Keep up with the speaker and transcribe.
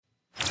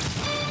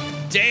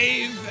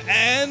Dave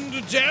and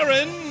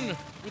Darren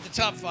with the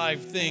top 5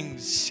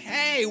 things.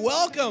 Hey,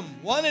 welcome,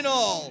 one and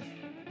all,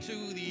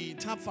 to the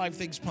Top 5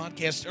 Things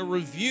podcast, a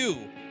review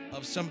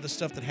of some of the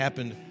stuff that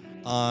happened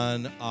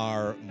on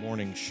our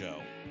morning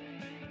show,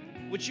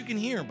 which you can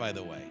hear, by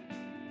the way,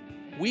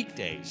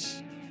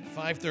 weekdays,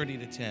 5:30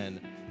 to 10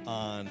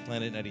 on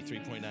Planet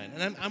 93.9.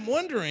 And I'm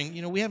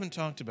wondering, we haven't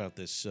talked about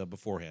this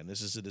beforehand.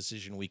 This is a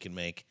decision we can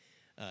make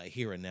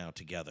here and now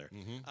together.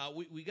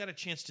 Mm-hmm. We got a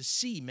chance to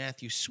see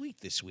Matthew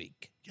Sweet this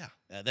week. Yeah.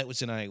 That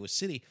was in Iowa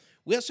City.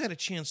 We also had a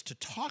chance to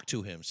talk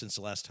to him since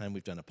the last time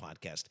we've done a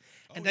podcast.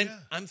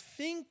 I'm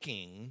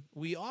thinking,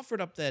 we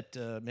offered up that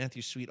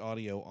Matthew Sweet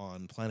audio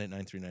on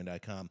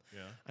planet939.com.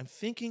 Yeah. I'm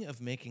thinking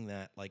of making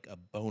that like a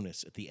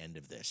bonus at the end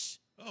of this.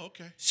 Oh,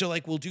 okay. So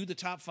we'll do the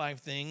top 5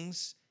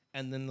 things,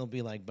 and then there'll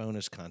be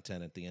bonus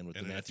content at the end with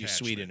the Matthew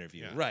Sweet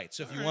interview. Yeah. Right.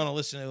 So if you want to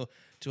listen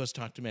to us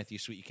talk to Matthew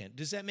Sweet, you can.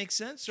 Does that make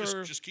sense?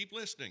 Just keep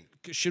listening.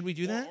 Should we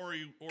do that?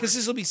 Because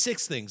this will be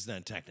 6 things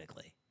then,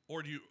 technically.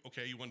 Or you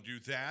want to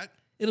do that?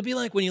 It'll be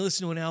like when you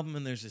listen to an album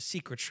and there's a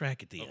secret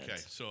track at the end. Okay,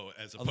 so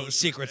as opposed although the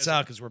secret's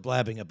out because we're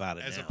blabbing about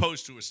it as now.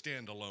 opposed to a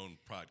standalone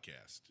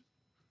podcast.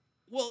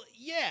 Well,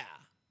 yeah.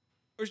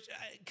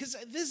 Because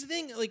this is the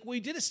thing, we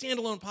did a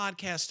standalone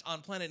podcast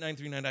on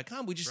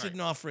planet939.com. We just didn't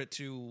offer it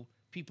to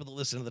people that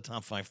listen to the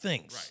top 5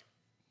 things. Right.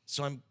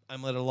 So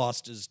I'm at a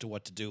loss as to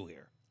what to do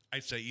here.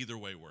 I'd say either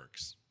way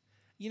works.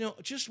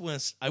 Just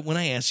once, when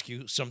I ask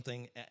you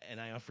something and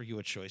I offer you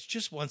a choice,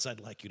 just once I'd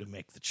like you to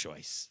make the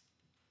choice.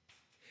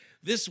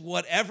 This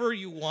whatever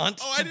you want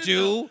to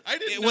do. I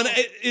didn't know.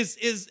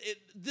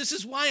 This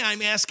is why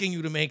I'm asking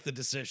you to make the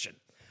decision.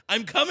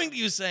 I'm coming to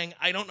you saying,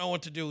 I don't know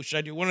what to do. Should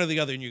I do one or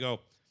the other? And you go,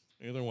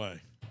 either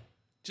way.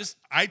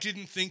 I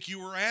didn't think you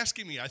were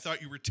asking me. I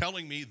thought you were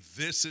telling me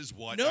this is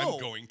what I'm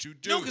going to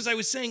do. No, because I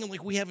was saying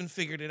we haven't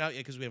figured it out yet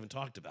because we haven't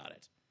talked about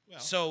it. Well,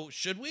 so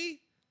should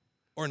we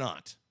or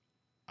not?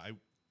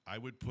 I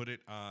would put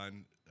it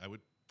on. I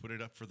would put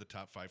it up for the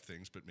top 5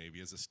 things, but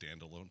maybe as a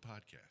standalone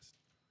podcast.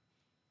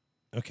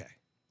 Okay.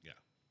 Yeah.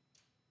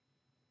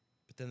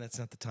 But then that's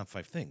not the top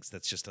 5 things.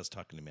 That's just us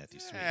talking to Matthew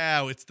Sweet.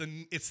 Oh, it's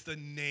the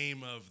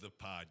name of the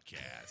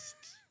podcast.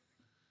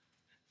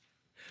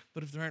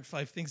 But if there aren't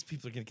 5 things,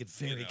 people are going to get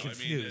very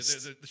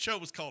confused. The show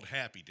was called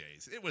Happy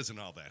Days. It wasn't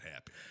all that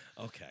happy.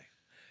 Okay.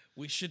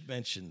 We should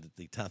mention that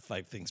the Top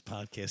 5 Things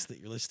podcast that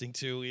you're listening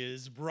to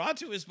is brought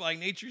to us by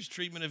Nature's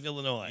Treatment of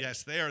Illinois.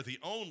 Yes, they are the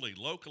only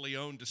locally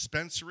owned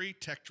dispensary,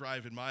 Tech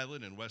Drive in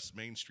Milan and West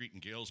Main Street in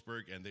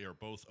Galesburg, and they are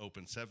both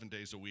open 7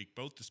 days a week.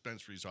 Both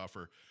dispensaries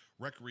offer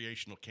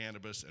recreational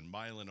cannabis, and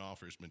Milan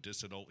offers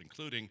medicinal,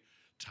 including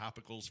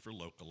topicals for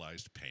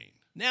localized pain.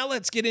 Now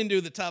let's get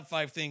into the top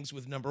 5 things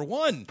with number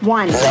 1.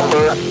 Number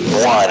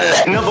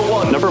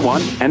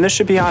one. And this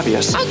should be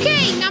obvious.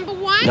 Okay, number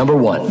 1. Number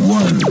one.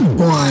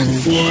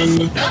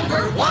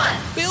 Number 1.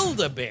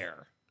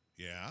 Build-A-Bear.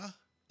 Yeah?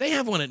 They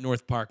have one at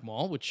North Park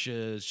Mall, which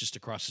is just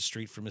across the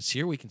street from us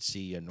here. We can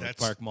see North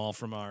Park Mall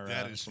from our...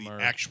 That is the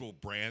actual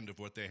brand of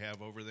what they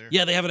have over there?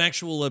 Yeah, they have an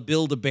actual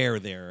Build-A-Bear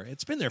there.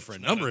 It's been there for a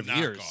number of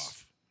years.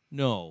 Knockoff.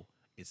 No.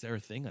 Is there a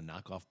thing, a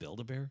knockoff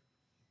Build-A-Bear?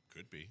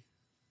 Could be.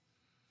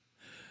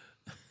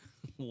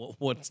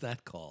 What's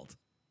that called?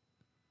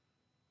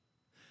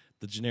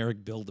 The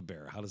generic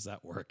Build-A-Bear. How does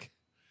that work?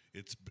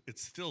 It's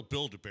still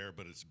Build-A-Bear,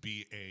 but it's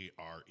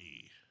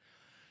B-A-R-E.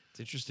 It's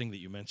interesting that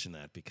you mention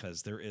that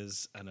because there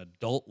is an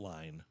adult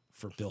line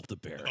for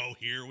Build-A-Bear. Oh,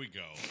 here we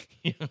go.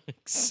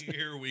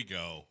 Here we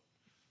go.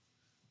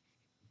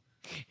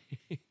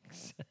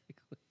 Exactly.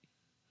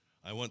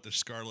 I want the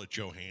Scarlett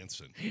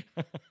Johansson.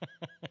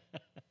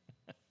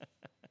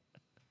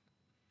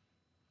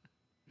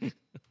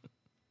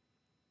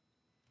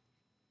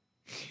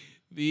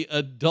 The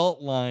adult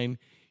line,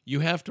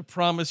 you have to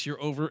promise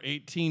you're over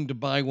 18 to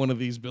buy one of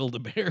these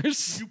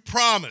Build-A-Bears. You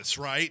promise,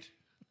 right?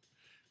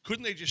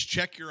 Couldn't they just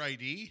check your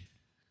ID?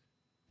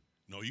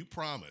 No, you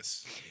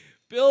promise.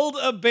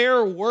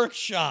 Build-A-Bear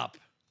Workshop.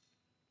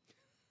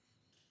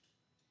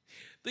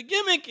 The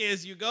gimmick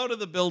is you go to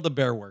the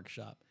Build-A-Bear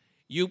Workshop.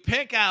 You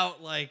pick out,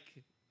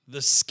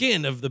 the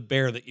skin of the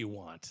bear that you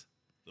want.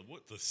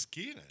 The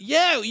skin?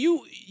 Yeah,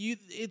 you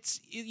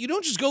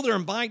don't just go there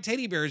and buy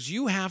teddy bears.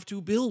 You have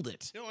to build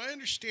it. No, I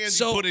understand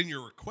you put in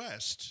your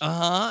request.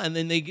 And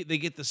then they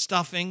get the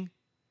stuffing,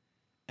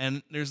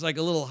 and there's a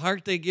little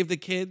heart they give the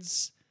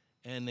kids,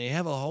 and they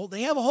have a whole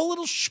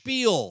little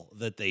spiel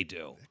that they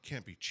do. That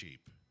can't be cheap.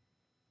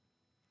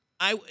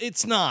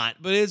 It's not,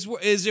 but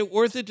is it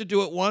worth it to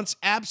do it once?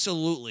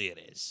 Absolutely, it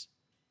is.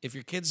 If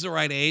your kid's the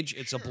right age,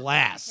 it's a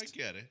blast. I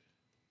get it.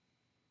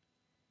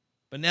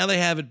 But now they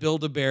have it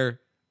Build-A-Bear.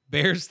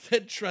 Bears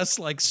that dress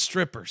like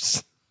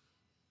strippers.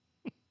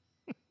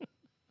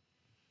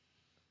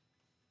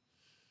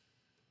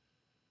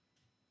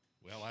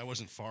 Well, I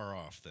wasn't far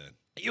off then.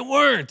 You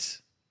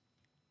weren't.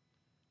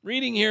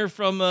 Reading here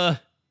from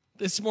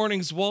this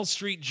morning's Wall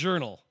Street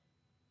Journal.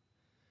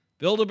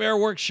 Build-A-Bear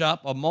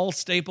Workshop, a mall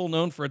staple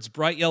known for its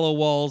bright yellow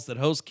walls that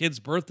hosts kids'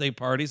 birthday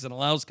parties and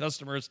allows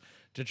customers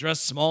to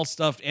dress small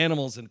stuffed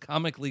animals in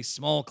comically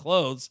small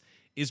clothes,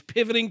 is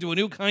pivoting to a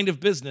new kind of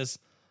business,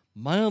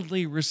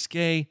 mildly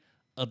risque,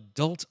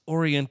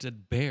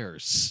 adult-oriented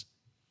bears.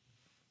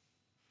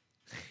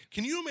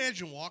 Can you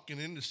imagine walking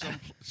into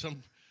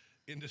some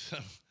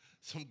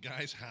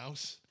guy's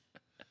house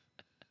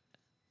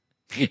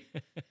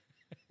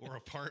or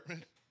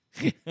apartment?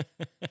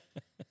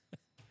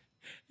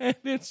 And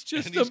it's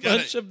just a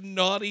bunch of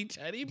naughty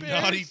teddy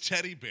bears. Naughty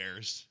teddy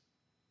bears.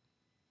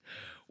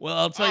 Well,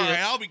 I'll tell All you. right,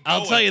 I'll be I'll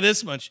going. tell you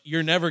this much: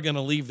 you're never going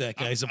to leave that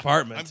guy's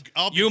apartment.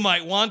 You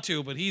might want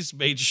to, but he's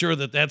made sure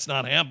that that's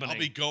not happening. I'll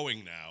be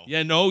going now.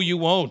 Yeah, no, you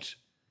won't.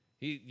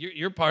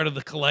 You're part of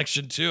the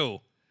collection too.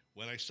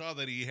 When I saw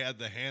that he had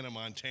the Hannah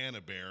Montana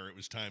bear, it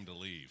was time to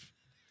leave.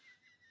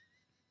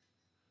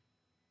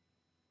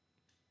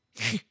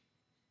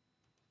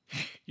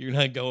 You're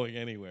not going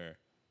anywhere.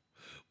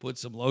 Put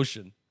some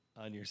lotion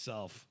on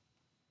yourself.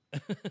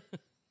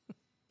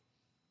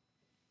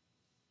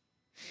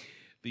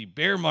 The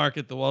bear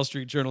market, the Wall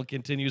Street Journal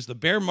continues. The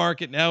bear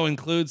market now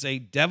includes a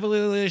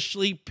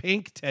devilishly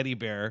pink teddy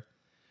bear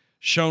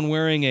shown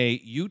wearing a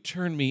 "You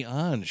Turn Me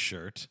On"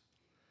 shirt.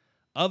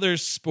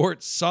 Others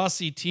sport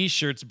saucy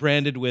T-shirts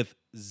branded with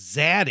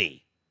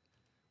Zaddy,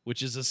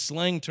 which is a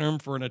slang term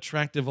for an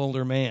attractive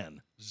older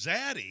man.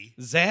 Zaddy?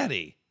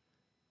 Zaddy.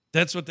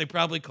 That's what they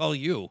probably call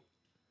you.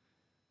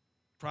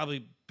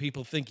 Probably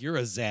people think you're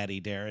a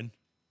zaddy, Darren.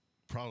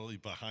 Probably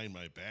behind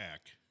my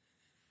back.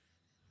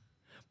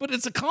 But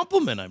it's a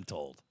compliment, I'm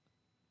told.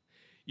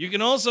 You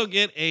can also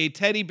get a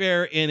teddy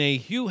bear in a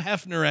Hugh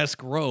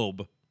Hefner-esque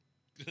robe.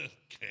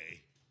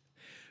 Okay.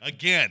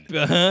 Again.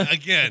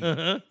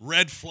 Uh-huh.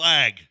 Red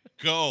flag.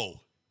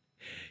 Go.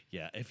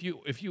 Yeah, if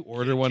you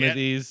order one of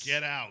these,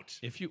 get out.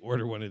 If you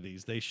order one of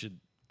these, they should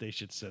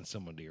send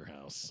someone to your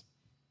house.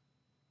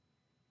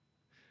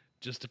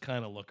 Just to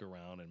kind of look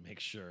around and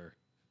make sure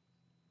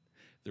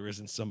there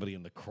isn't somebody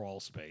in the crawl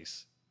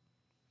space.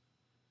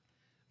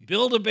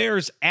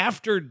 Build-A-Bear's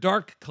After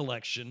Dark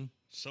collection.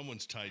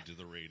 Someone's tied to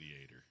the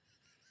radiator.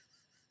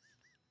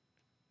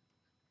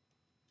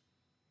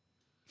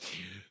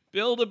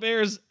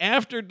 Build-A-Bear's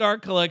After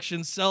Dark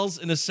collection sells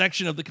in a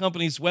section of the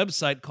company's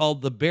website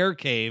called the Bear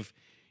Cave.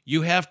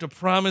 You have to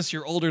promise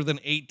you're older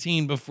than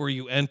 18 before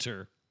you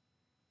enter.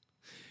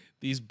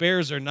 These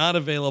bears are not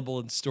available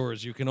in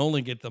stores. You can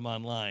only get them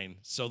online.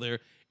 So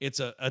it's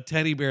a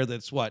teddy bear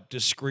that's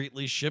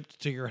discreetly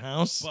shipped to your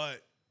house?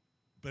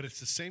 But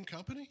it's the same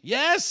company?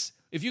 Yes.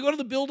 If you go to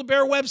the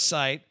Build-A-Bear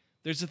website,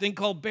 there's a thing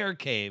called Bear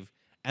Cave,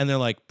 and they're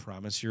like,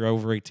 promise you're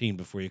over 18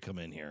 before you come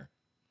in here.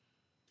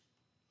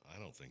 I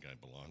don't think I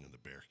belong in the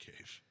Bear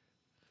Cave.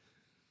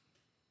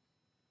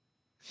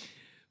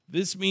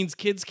 This means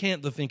kids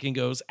can't, the thinking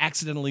goes,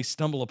 accidentally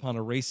stumble upon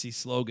a racy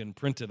slogan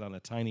printed on a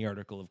tiny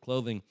article of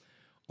clothing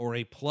or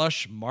a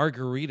plush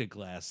margarita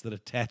glass that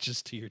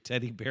attaches to your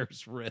teddy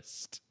bear's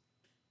wrist.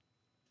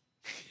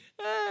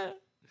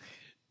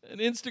 An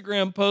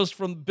Instagram post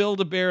from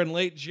Build-A-Bear in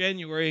late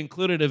January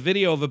included a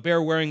video of a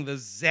bear wearing the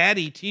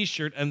Zaddy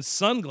t-shirt and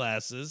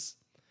sunglasses.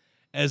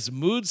 As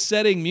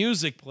mood-setting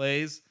music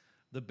plays,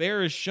 the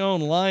bear is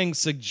shown lying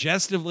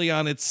suggestively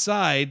on its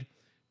side,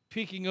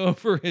 peeking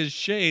over his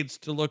shades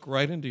to look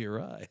right into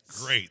your eyes.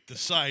 Great, the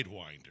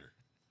Sidewinder.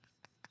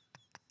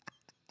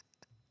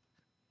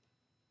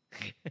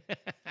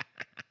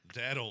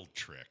 That old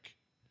trick.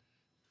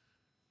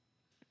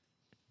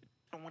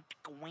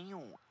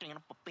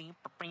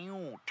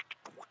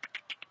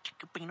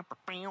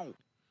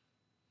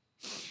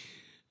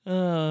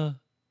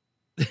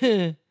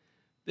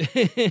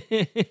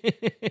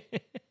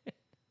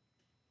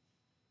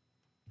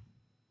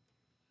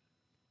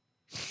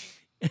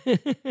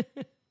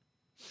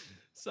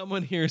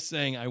 Someone here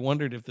saying, I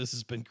wondered if this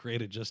has been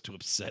created just to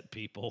upset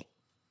people.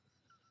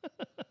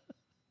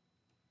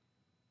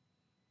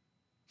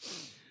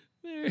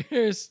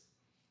 There's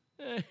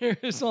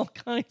all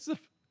kinds of...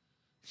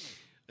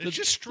 It's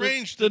just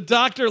strange. The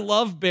Dr.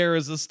 Love Bear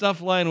is a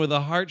stuffed lion with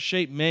a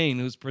heart-shaped mane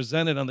who's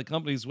presented on the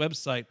company's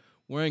website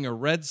wearing a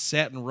red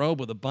satin robe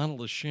with a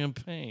bottle of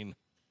champagne.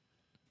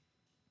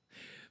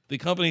 The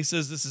company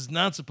says this is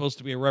not supposed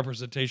to be a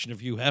representation of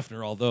Hugh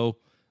Hefner, although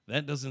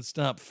that doesn't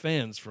stop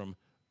fans from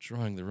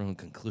drawing their own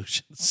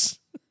conclusions.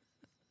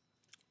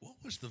 What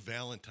was the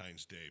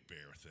Valentine's Day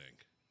bear thing?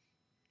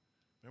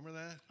 Remember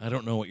that? I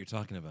don't know what you're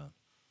talking about.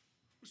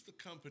 What was the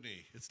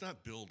company? It's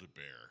not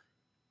Build-A-Bear.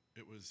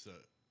 It was...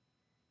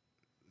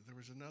 there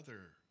was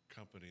another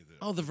company that...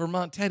 Oh, the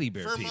Vermont Teddy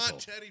Bear people. Vermont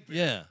Teddy Bear.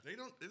 Yeah. They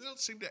don't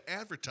seem to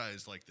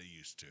advertise like they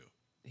used to.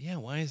 Yeah,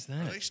 why is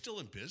that? Are they still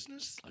in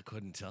business? I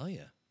couldn't tell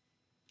you.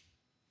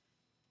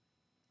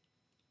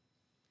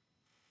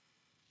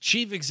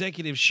 Chief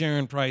Executive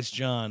Sharon Price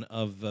John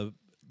of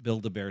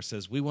Build-A-Bear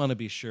says, we want to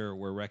be sure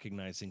we're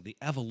recognizing the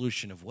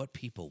evolution of what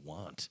people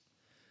want.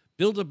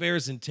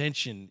 Build-A-Bear's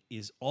intention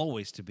is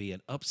always to be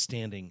an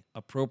upstanding,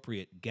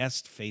 appropriate,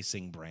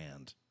 guest-facing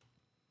brand.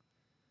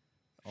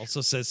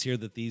 Also says here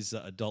that these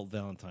adult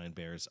Valentine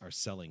bears are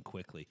selling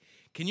quickly.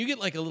 Can you get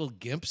like a little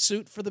gimp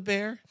suit for the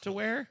bear to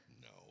wear?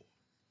 No.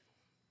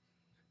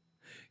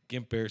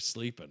 Gimp bear's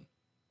sleeping.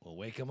 We'll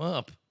wake him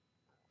up.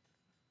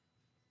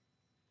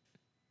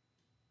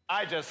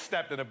 I just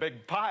stepped in a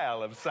big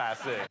pile of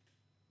sassy.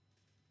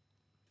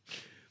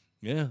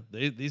 Yeah,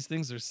 these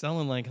things are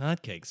selling like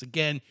hotcakes.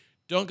 Again,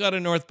 don't go to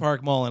North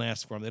Park Mall and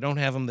ask for them. They don't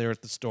have them there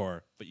at the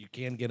store, but you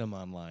can get them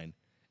online.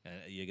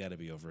 You got to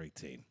be over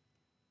 18. You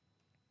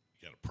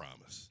got to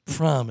promise.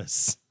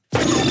 Promise.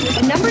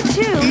 And number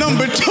two.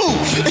 Number two.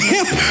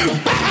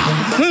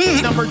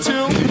 Number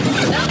two.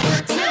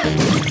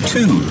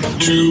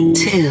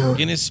 Two.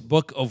 Guinness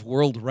Book of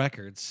World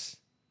Records.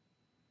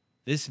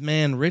 This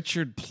man,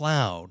 Richard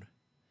Ploud,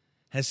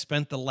 has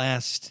spent the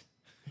last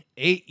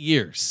 8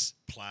 years.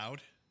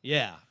 Plowed?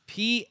 Yeah.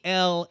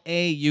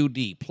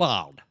 P-L-A-U-D.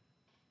 Ploud.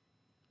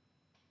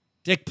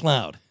 Dick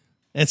Ploud.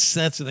 That's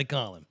what they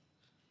call him.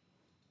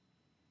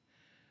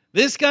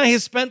 This guy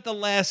has spent the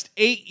last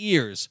 8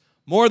 years,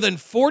 more than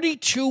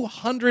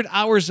 4,200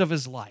 hours of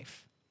his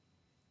life,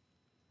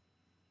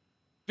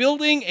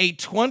 building a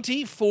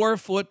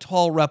 24-foot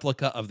tall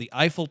replica of the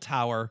Eiffel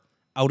Tower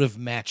out of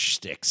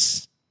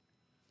matchsticks.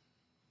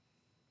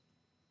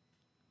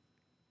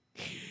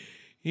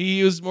 He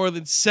used more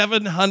than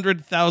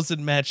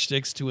 700,000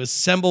 matchsticks to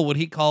assemble what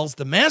he calls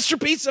the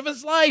masterpiece of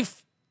his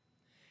life.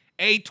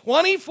 A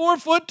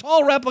 24-foot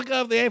tall replica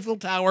of the Eiffel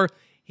Tower.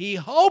 He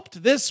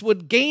hoped this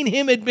would gain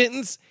him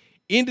admittance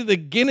into the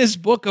Guinness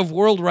Book of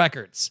World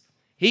Records.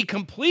 He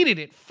completed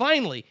it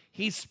finally.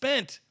 He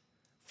spent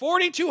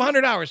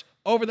 4,200 hours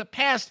over the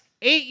past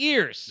 8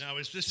 years. Now,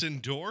 is this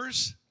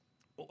indoors?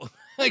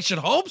 I should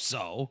hope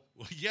so.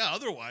 Well, yeah,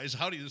 otherwise,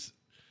 how does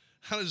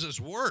this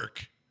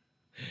work?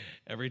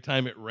 Every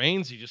time it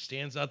rains, he just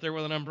stands out there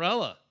with an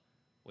umbrella,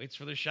 waits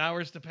for the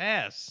showers to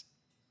pass.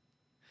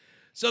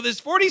 So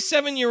this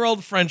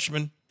 47-year-old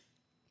Frenchman,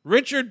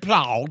 Richard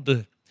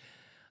Ploud,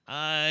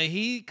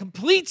 he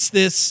completes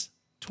this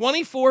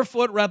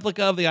 24-foot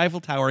replica of the Eiffel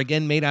Tower,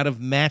 again made out of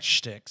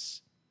matchsticks.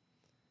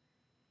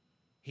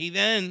 He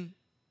then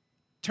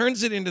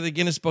turns it into the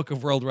Guinness Book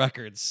of World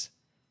Records,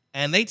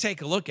 and they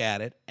take a look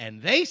at it,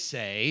 and they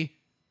say,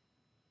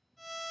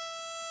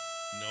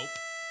 Nope.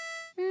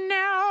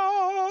 "No,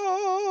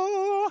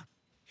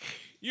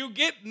 you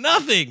get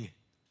nothing.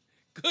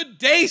 Good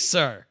day,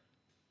 sir."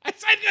 I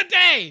said good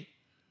day.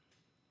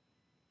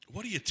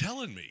 What are you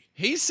telling me?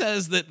 He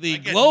says that the I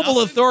get global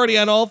nothing? authority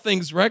on all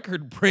things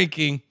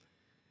record-breaking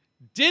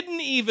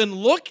didn't even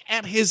look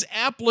at his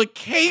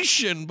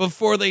application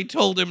before they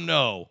told him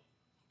no.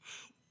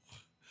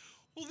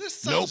 Well, this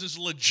sounds as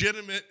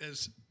legitimate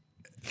as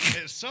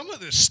some of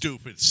this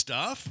stupid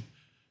stuff.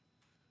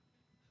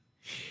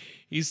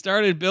 He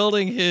started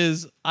building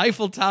his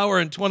Eiffel Tower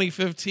in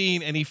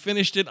 2015, and he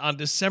finished it on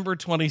December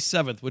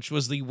 27th, which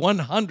was the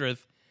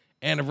 100th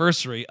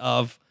anniversary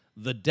of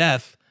the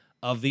death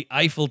of the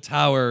Eiffel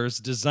Tower's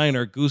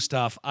designer,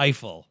 Gustav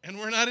Eiffel. And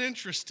we're not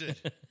interested.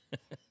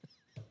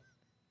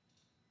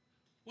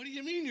 What do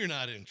you mean you're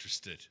not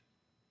interested?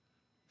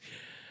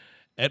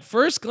 At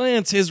first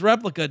glance, his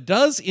replica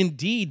does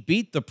indeed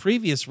beat the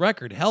previous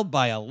record held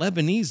by a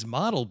Lebanese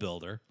model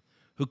builder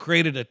who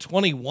created a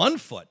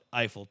 21-foot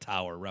Eiffel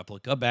Tower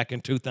replica back in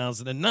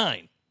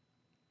 2009.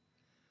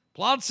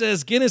 Plout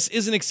says Guinness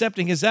isn't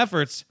accepting his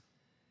efforts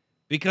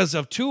because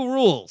of two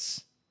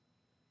rules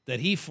that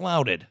he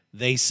flouted,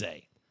 they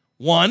say.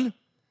 One,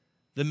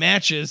 the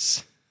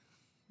matches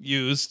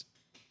used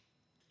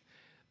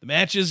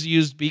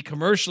be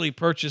commercially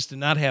purchased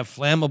and not have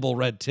flammable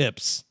red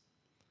tips.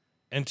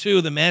 And two,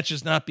 the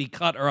matches not be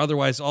cut or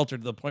otherwise altered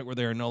to the point where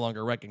they are no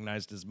longer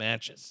recognized as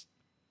matches.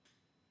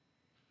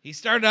 He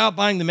started out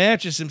buying the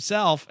matches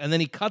himself, and then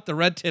he cut the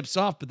red tips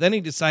off, but then he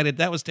decided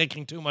that was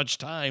taking too much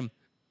time.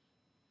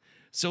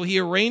 So he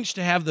arranged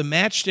to have the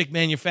matchstick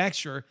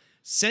manufacturer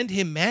send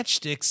him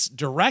matchsticks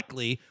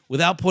directly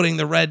without putting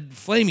the red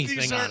flamey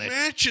These thing on aren't it.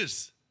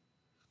 matches.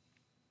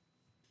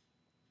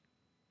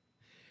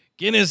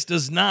 Guinness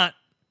does not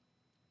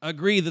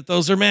agree that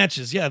those are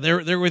matches. Yeah,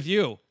 they're with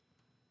you.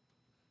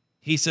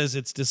 He says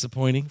it's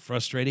disappointing,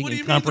 frustrating, What do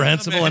you mean they're not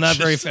incomprehensible, and not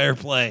very matches? fair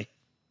play.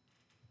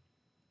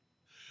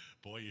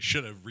 Boy, you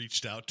should have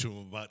reached out to him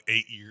about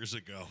 8 years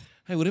ago.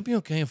 Hey, would it be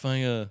okay if I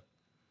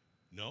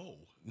No.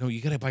 No,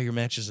 you gotta buy your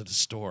matches at the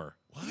store.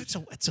 What?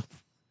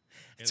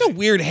 It's a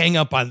weird hang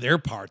up on their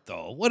part,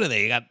 though. What do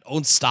they got?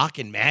 Own stock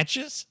in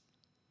matches?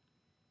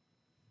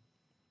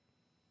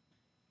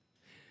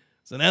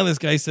 So now this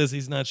guy says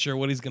he's not sure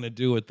what he's gonna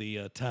do with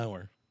the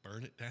tower.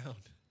 Burn it down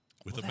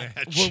with a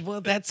match. Well,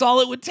 that's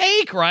all it would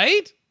take,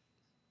 right?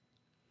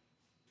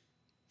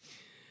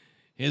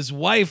 His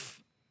wife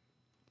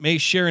may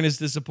share in his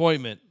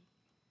disappointment,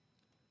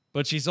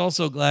 but she's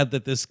also glad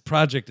that this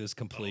project is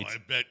complete. Oh,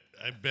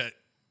 I bet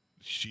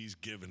she's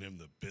giving him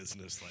the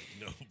business like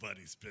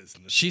nobody's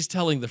business. She's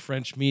telling the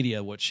French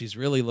media what she's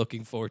really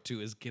looking forward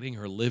to is getting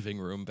her living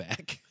room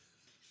back.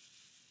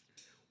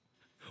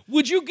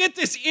 Would you get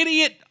this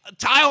idiot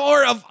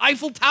tower of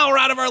Eiffel Tower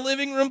out of our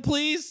living room,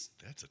 please?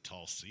 That's a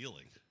tall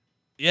ceiling.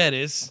 Yeah, it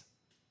is.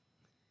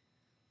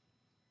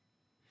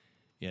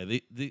 Yeah,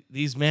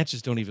 these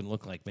matches don't even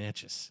look like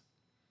matches.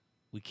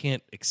 We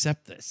can't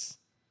accept this.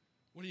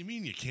 What do you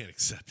mean you can't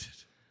accept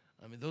it?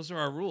 I mean, those are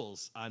our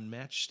rules on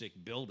matchstick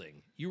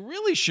building. You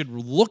really should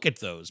look at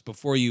those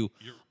before you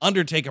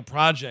undertake a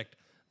project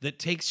that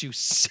takes you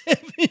 7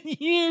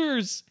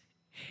 years.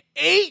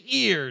 8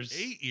 years.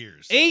 8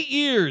 years. 8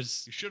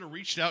 years. You should have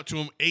reached out to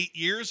him 8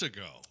 years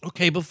ago.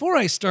 Okay, before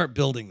I start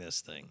building this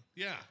thing,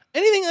 Yeah.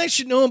 anything I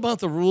should know about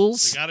the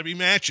rules? They got to be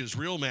matches,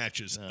 real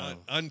matches,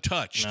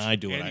 untouched. No, I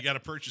do and it. you got to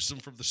purchase them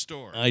from the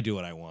store. I do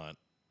what I want.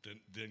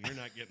 Then you're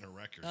not getting a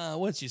record.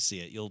 Once you see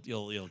it,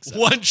 you'll accept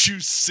Once you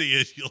see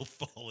it, you'll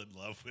fall in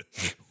love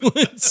with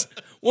it.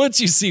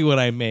 once you see what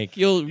I make,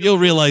 you'll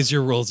realize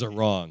your rules are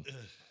wrong.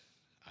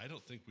 I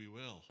don't think we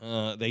will.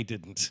 They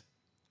didn't.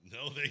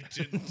 No, they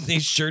didn't. They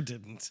sure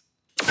didn't.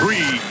 3.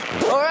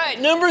 All right,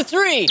 number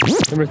 3.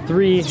 Number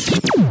 3.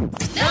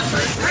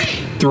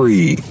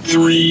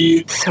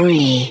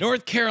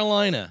 North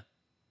Carolina,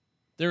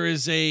 there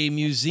is a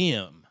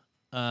museum,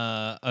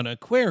 an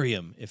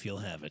aquarium, if you'll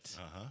have it.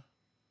 Uh-huh.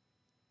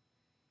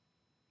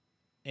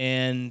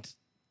 And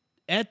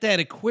at that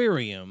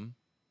aquarium,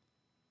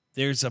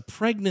 there's a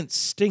pregnant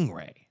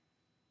stingray.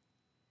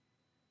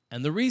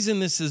 And the reason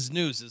this is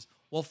news is,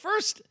 well,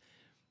 first,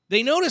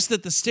 they noticed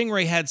that the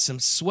stingray had some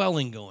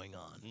swelling going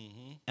on.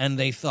 Mm-hmm. And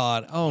they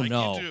thought, oh, Like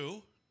no. you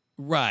do.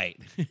 Right.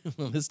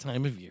 This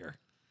time of year.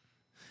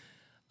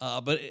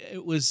 But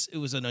it was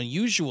an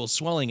unusual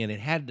swelling, and it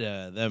had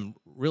them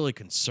really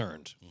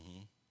concerned,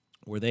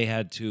 where they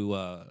had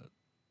to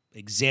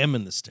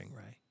examine the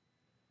stingray.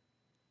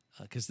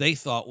 Because they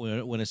thought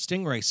when a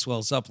stingray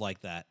swells up like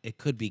that, it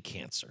could be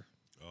cancer.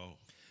 Oh.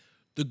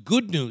 The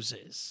good news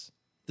is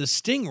the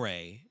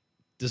stingray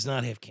does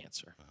not have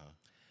cancer. Uh-huh.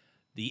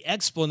 The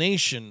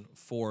explanation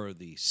for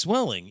the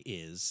swelling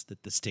is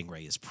that the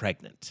stingray is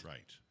pregnant.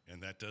 Right.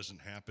 And that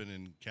doesn't happen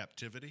in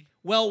captivity?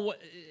 Well,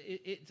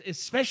 it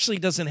especially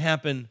doesn't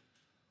happen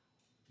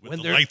With when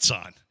the they're- lights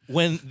on.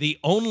 when the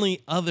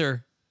only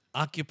other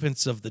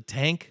occupants of the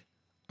tank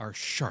are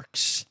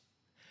sharks.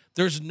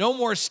 There's no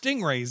more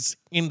stingrays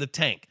in the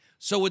tank.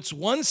 So it's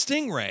one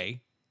stingray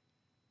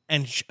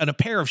and a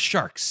pair of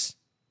sharks.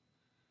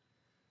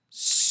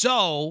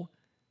 So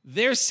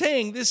they're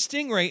saying this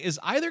stingray is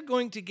either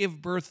going to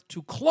give birth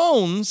to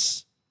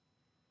clones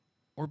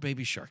or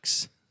baby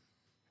sharks.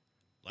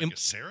 Like a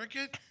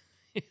surrogate?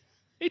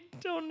 I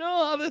don't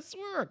know how this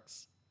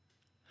works.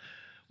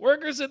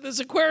 Workers at this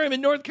aquarium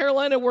in North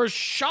Carolina were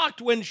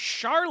shocked when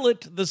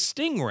Charlotte the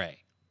stingray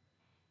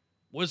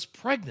was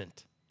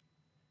pregnant.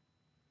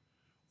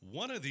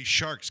 One of these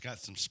sharks got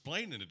some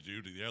splaining to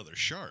do to the other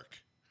shark.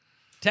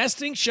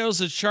 Testing shows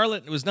that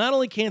Charlotte was not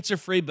only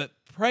cancer-free, but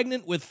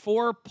pregnant with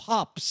 4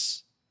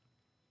 pups.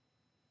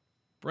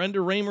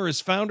 Brenda Raymer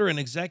is founder and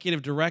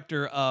executive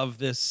director of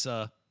this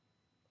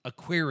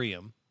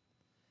aquarium.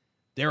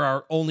 There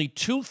are only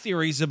 2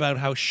 theories about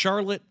how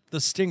Charlotte the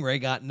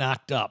stingray got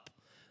knocked up.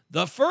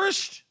 The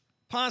first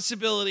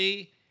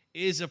possibility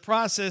is a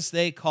process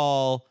they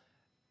call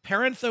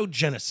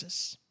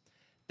parenthogenesis.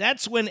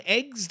 That's when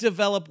eggs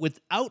develop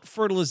without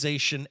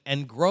fertilization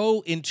and grow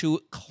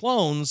into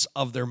clones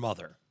of their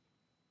mother.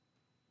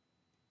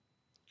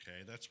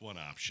 Okay, that's one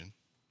option.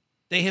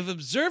 They have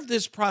observed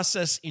this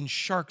process in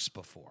sharks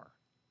before.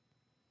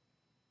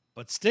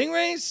 But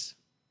stingrays,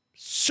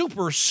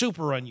 super,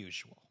 super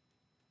unusual.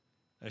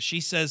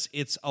 She says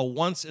it's a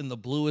once in the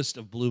bluest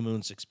of blue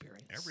moons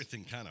experience.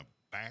 Everything kind of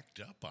backed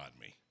up on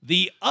me.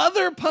 The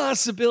other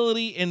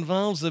possibility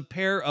involves a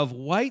pair of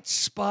white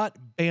spot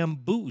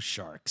bamboo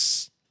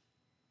sharks.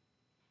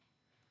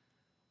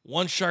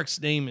 One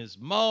shark's name is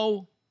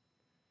Mo,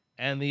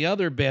 and the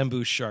other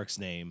bamboo shark's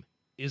name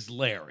is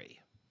Larry.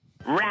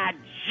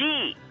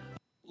 Raji.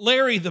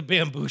 Larry the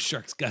bamboo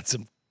shark's got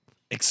some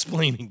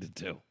explaining to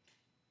do.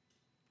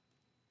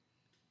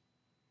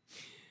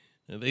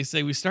 They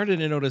say we started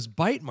to notice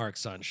bite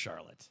marks on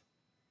Charlotte.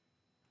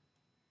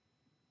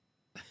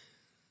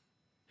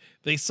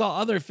 They saw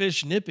other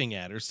fish nipping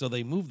at her, so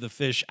they moved the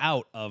fish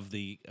out of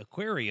the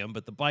aquarium,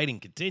 but the biting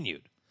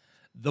continued.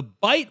 The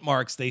bite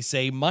marks, they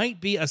say,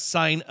 might be a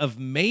sign of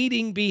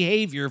mating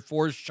behavior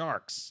for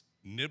sharks,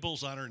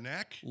 Nibbles on her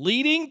neck?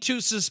 leading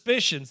to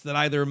suspicions that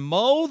either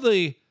Mo,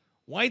 the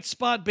white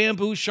spot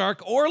bamboo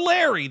shark, or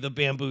Larry, the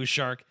bamboo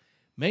shark,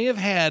 may have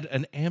had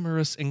an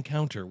amorous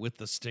encounter with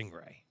the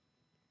stingray.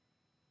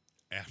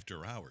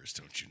 After hours,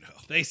 don't you know?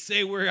 They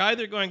say we're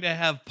either going to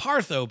have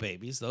partho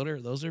babies,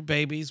 those are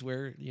babies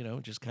where,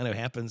 just kind of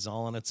happens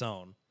all on its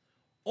own.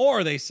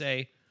 Or they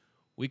say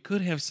we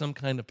could have some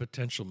kind of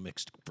potential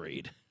mixed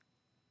breed.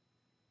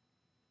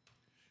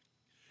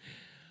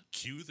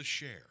 Cue the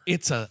share.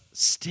 It's a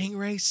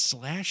stingray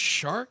 /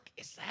 shark?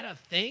 Is that a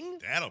thing?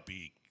 That'll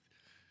be...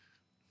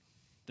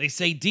 They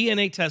say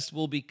DNA tests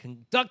will be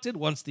conducted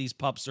once these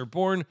pups are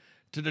born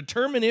to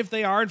determine if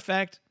they are, in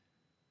fact,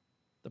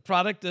 the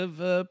product of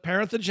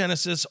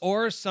parenthogenesis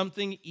or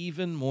something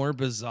even more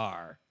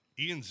bizarre.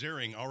 Ian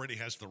Ziering already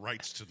has the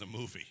rights to the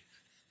movie.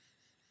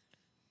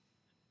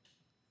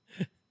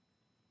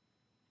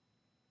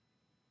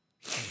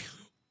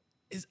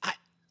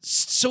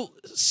 So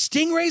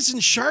stingrays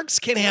and sharks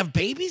can have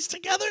babies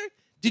together?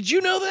 Did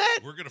you know that?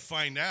 We're going to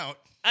find out.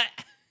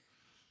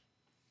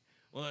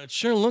 Well, it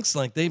sure looks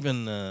like they've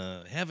been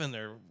having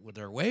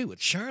their way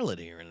with Charlotte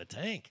here in the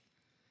tank.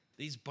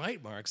 These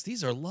bite marks,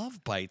 these are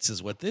love bites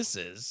is what this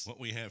is. What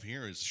we have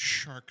here is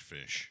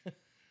sharkfish.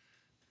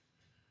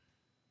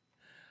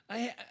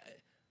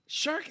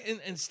 Shark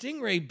and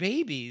stingray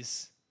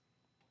babies.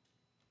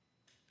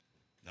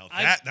 Now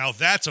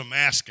that's a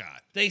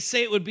mascot. They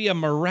say it would be a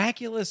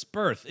miraculous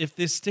birth if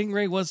this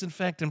stingray was in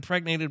fact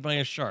impregnated by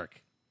a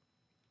shark.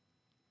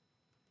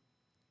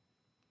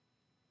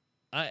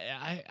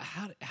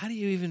 How do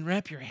you even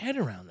wrap your head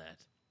around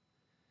that?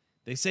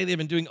 They say they've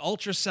been doing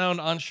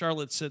ultrasound on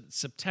Charlotte since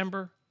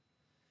September.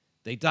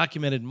 They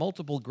documented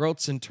multiple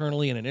growths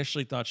internally and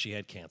initially thought she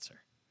had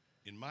cancer.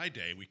 In my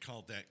day, we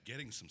called that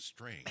getting some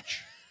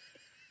strange.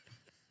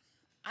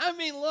 I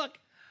mean, look,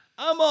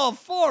 I'm all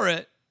for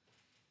it.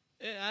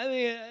 I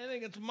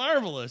think it's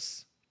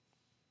marvelous.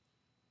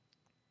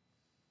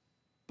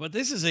 But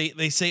this is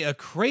they say a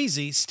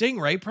crazy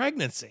stingray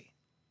pregnancy.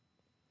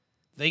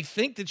 They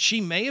think that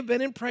she may have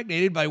been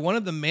impregnated by one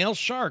of the male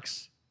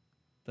sharks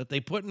that they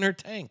put in her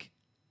tank.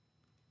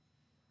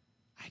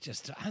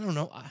 I don't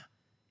know.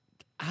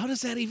 How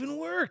does that even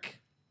work?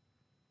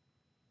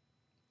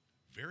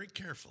 Very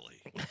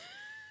carefully.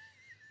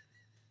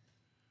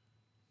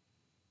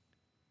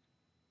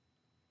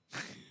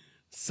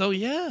 So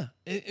yeah,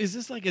 is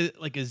this like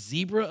a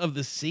zebra of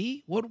the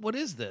sea? What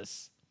is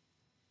this?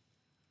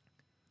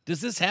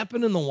 Does this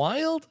happen in the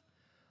wild,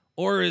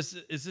 or is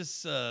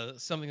this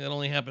something that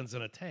only happens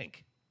in a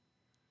tank?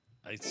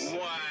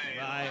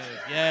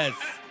 Yes,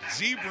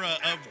 Zebra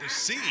of the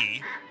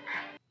sea.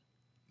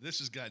 This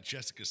has got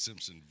Jessica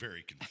Simpson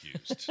very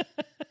confused.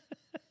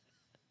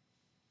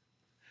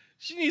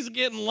 She needs to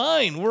get in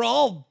line. We're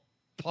all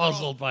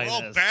puzzled by this.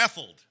 We're all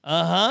baffled.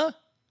 Uh-huh.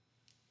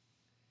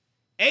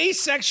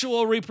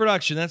 Asexual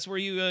reproduction. That's where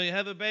you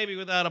have a baby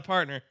without a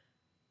partner.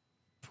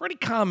 Pretty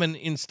common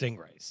in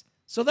stingrays.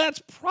 So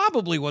that's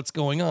probably what's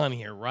going on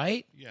here,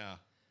 right? Yeah.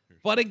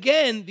 But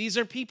again, these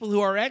are people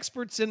who are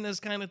experts in this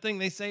kind of thing.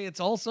 They say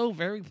it's also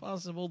very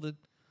possible that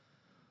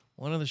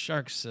one of the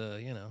sharks,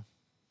 I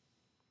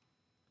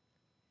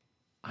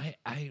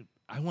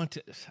want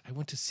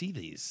to see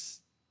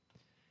these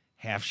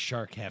half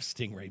shark, half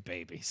stingray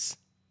babies.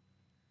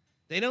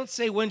 They don't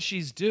say when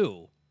she's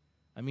due.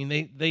 I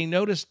mean, they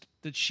noticed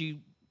that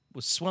she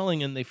was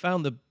swelling, and they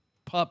found the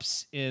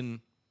pups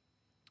in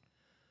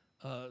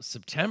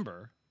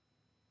September.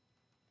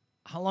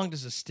 How long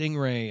does a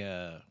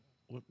stingray?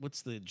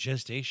 What's the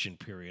gestation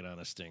period on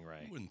a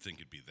stingray? I wouldn't think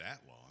it'd be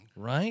that long.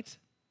 Right?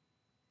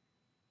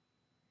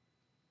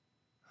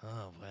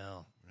 Oh,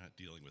 well. We're not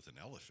dealing with an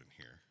elephant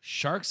here.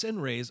 Sharks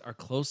and rays are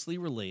closely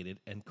related,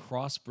 and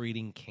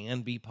crossbreeding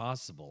can be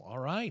possible. All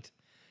right.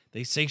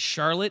 They say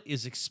Charlotte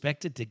is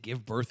expected to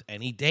give birth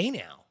any day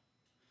now.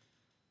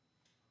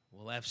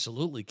 We'll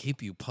absolutely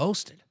keep you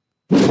posted.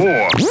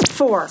 Four.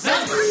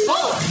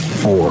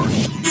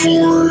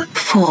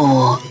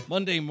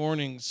 Monday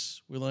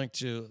mornings, we like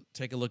to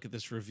take a look at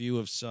this review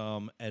of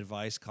some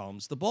advice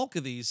columns. The bulk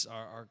of these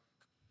are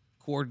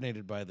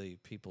coordinated by the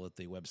people at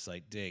the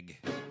website Dig.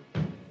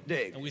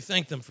 And we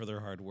thank them for their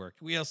hard work.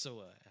 We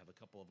also have a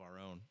couple of our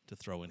own to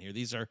throw in here.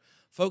 These are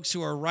folks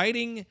who are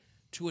writing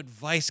to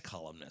advice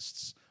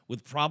columnists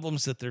with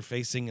problems that they're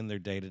facing in their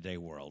day-to-day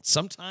world.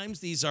 Sometimes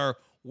these are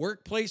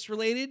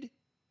workplace-related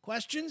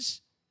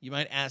questions. You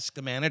might ask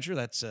the manager.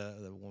 That's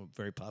a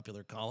very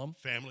popular column.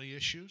 Family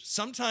issues?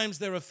 Sometimes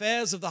they're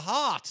affairs of the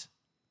heart.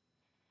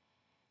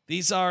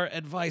 These are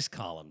advice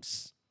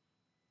columns.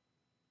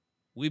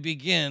 We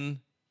begin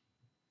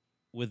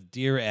with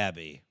Dear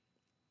Abby.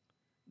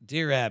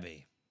 Dear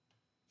Abby,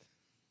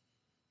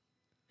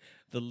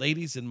 the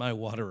ladies in my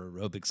water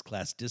aerobics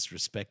class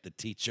disrespect the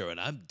teacher,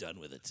 and I'm done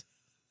with it.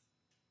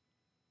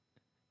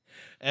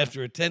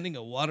 After attending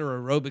a water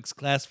aerobics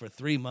class for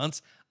 3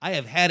 months, I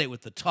have had it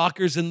with the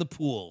talkers in the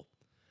pool.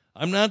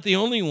 I'm not the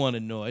only one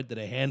annoyed that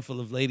a handful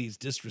of ladies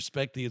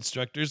disrespect the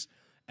instructors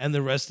and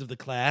the rest of the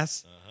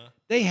class.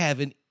 They have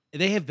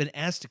been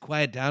asked to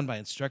quiet down by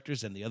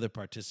instructors and the other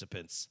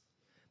participants.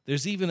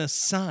 There's even a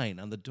sign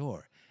on the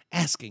door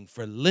asking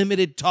for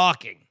limited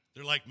talking.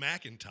 They're like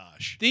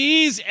Macintosh.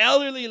 These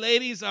elderly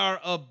ladies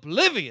are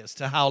oblivious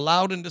to how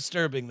loud and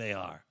disturbing they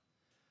are.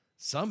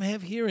 Some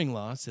have hearing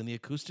loss, and the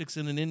acoustics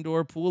in an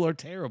indoor pool are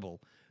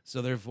terrible,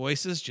 so their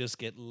voices just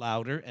get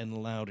louder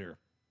and louder.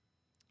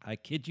 I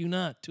kid you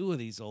not, 2 of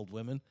these old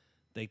women,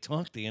 they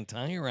talk the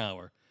entire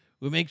hour,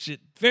 which makes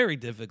it very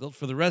difficult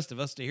for the rest of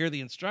us to hear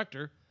the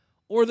instructor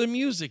or the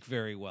music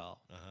very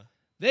well.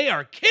 They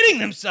are kidding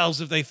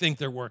themselves if they think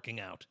they're working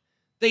out.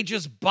 They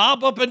just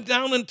bob up and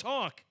down and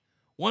talk.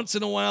 Once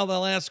in a while,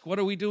 they'll ask, what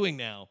are we doing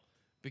now?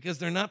 Because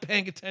they're not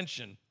paying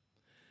attention.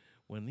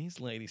 When these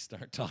ladies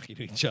start talking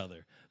to each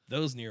other,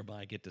 those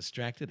nearby get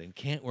distracted and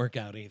can't work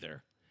out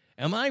either.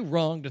 Am I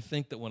wrong to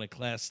think that when a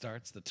class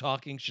starts, the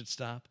talking should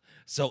stop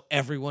so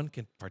everyone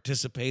can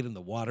participate in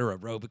the water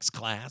aerobics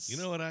class? You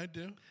know what I'd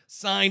do?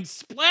 Signed,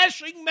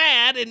 Splashing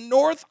Mad in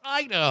North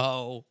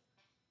Idaho.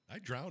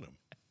 I'd drown him.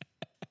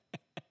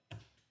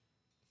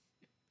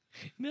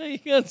 Now you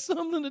got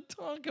something to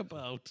talk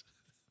about.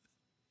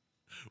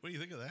 What do you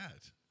think of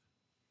that?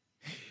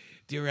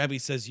 Dear Abby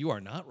says, you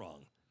are not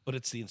wrong, but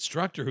it's the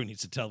instructor who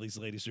needs to tell these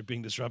ladies they're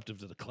being disruptive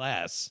to the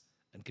class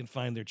and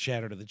confine their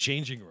chatter to the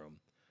changing room.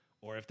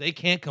 Or if they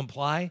can't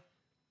comply,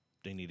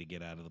 they need to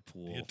get out of the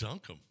pool. You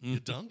dunk them. You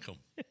dunk them.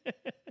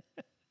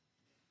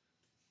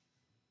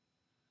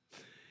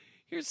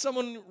 Here's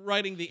someone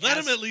writing the... Let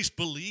them at least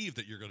believe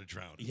that you're going to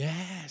drown them.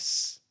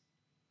 Yes.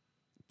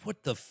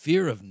 Put the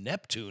fear of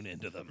Neptune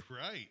into them.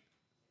 Right.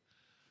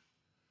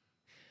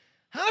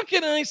 How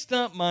can I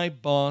stop my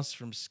boss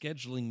from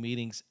scheduling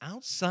meetings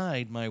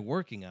outside my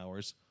working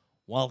hours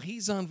while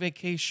he's on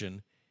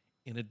vacation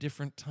in a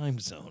different time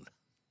zone?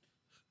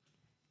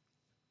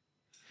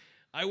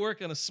 I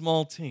work on a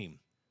small team.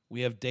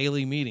 We have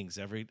daily meetings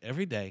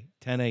every day,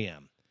 10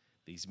 a.m.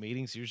 These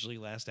meetings usually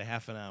last a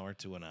half an hour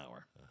to an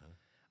hour.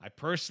 I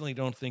personally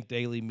don't think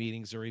daily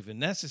meetings are even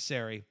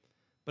necessary,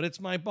 but it's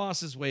my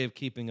boss's way of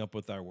keeping up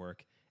with our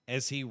work,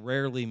 as he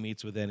rarely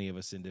meets with any of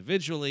us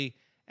individually,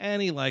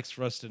 and he likes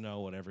for us to know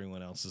what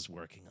everyone else is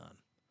working on.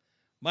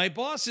 My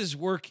boss's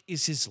work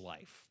is his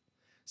life,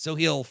 so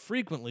he'll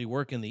frequently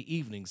work in the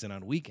evenings and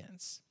on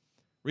weekends.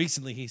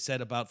 Recently, he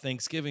said about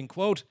Thanksgiving,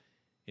 quote,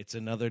 "It's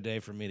another day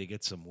for me to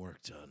get some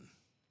work done."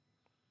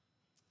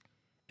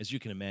 As you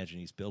can imagine,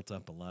 he's built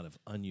up a lot of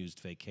unused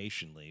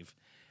vacation leave,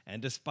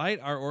 and despite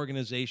our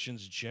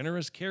organization's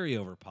generous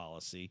carryover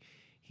policy,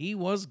 he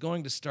was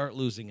going to start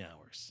losing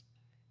hours.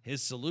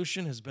 His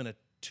solution has been a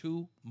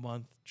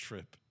 2-month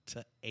trip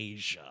to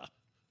Asia.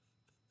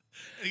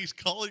 And he's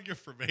calling you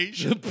from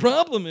Asia. The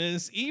problem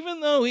is,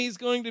 even though he's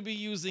going to be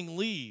using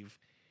leave,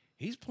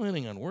 he's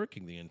planning on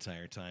working the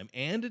entire time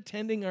and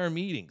attending our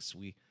meetings.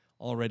 We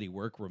already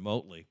work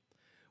remotely.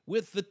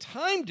 With the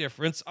time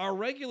difference, our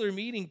regular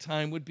meeting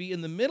time would be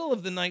in the middle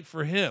of the night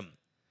for him.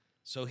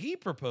 So he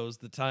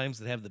proposed the times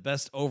that have the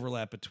best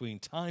overlap between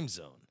time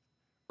zone.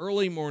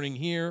 Early morning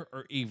here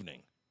or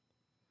evening.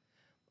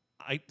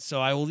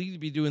 So I will either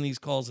be doing these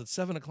calls at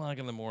 7 o'clock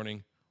in the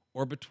morning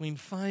or between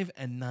 5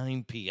 and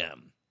 9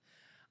 p.m.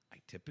 I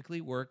typically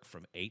work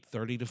from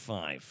 8:30 to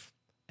 5,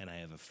 and I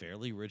have a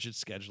fairly rigid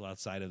schedule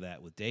outside of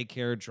that with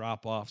daycare,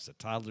 drop-offs, a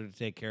toddler to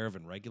take care of,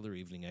 and regular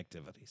evening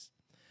activities.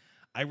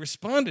 I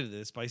responded to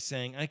this by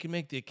saying I can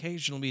make the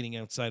occasional meeting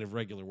outside of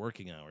regular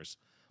working hours,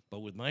 but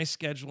with my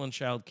schedule and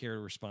child care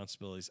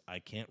responsibilities, I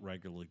can't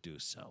regularly do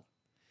so.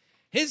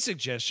 His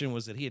suggestion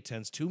was that he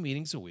attends 2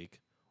 meetings a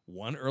week,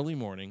 one early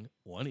morning,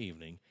 one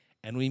evening,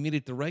 and we meet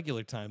at the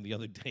regular time the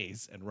other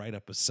days and write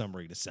up a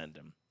summary to send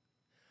him.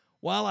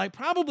 While I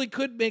probably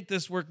could make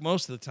this work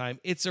most of the time,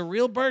 it's a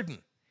real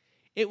burden.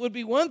 It would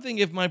be one thing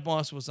if my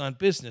boss was on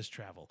business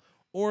travel,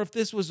 or if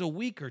this was a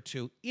week or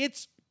two.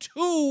 It's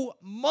 2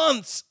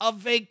 months of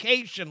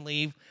vacation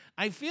leave.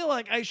 I feel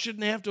like I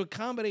shouldn't have to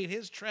accommodate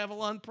his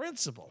travel on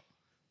principle.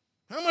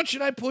 How much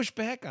should I push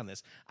back on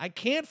this? I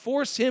can't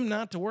force him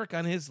not to work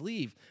on his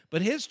leave,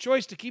 but his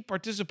choice to keep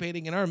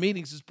participating in our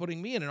meetings is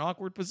putting me in an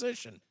awkward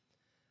position.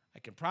 I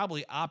can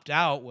probably opt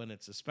out when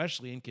it's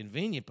especially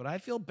inconvenient, but I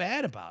feel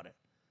bad about it.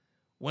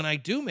 When I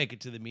do make it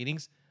to the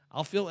meetings,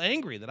 I'll feel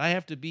angry that I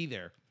have to be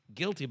there,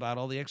 guilty about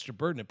all the extra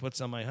burden it puts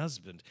on my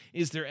husband.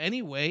 Is there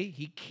any way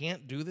he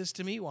can't do this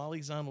to me while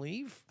he's on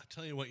leave? I'll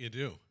tell you what you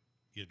do.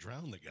 You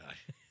drown the guy.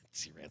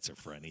 It's your answer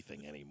for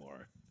anything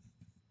anymore.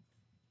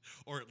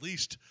 Or at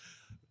least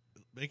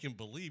make him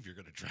believe you're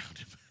going to drown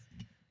him.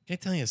 Can I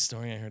tell you a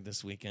story I heard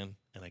this weekend,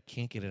 and I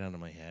can't get it out of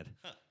my head?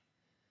 Huh.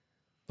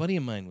 A buddy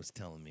of mine was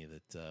telling me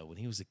that when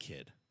he was a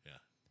kid,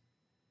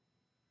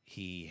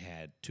 he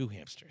had 2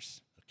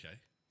 hamsters. Okay.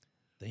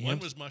 One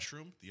was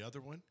mushroom, the other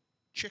one,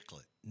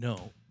 chiclet.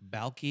 No,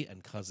 Balky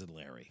and Cousin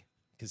Larry,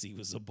 because he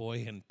was a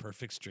boy and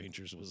Perfect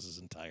Strangers was his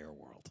entire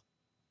world.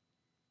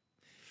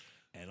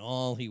 And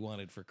all he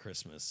wanted for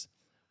Christmas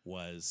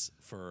was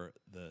for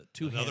the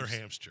 2 Another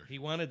hamster. He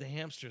wanted the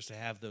hamsters to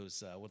have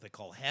those, what they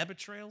call habit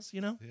trails,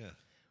 you know? Yeah.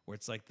 Where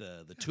it's like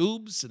the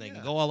tubes and they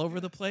can go all over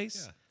the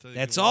place. Yeah. So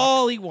that's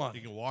all he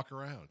wanted. You can walk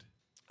around.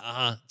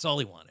 That's all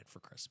he wanted for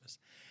Christmas.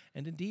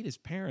 And indeed, his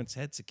parents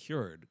had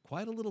secured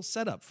quite a little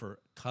setup for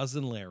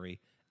Cousin Larry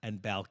and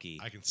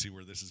Balky. I can see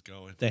where this is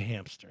going. The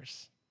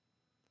hamsters.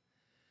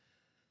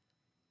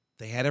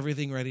 They had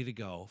everything ready to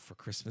go for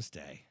Christmas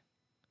Day.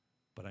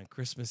 But on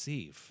Christmas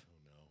Eve,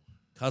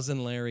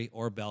 Cousin Larry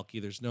or Balky,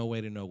 there's no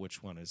way to know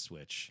which one is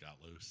which. Got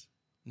loose.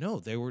 No,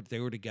 they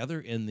were together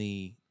in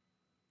the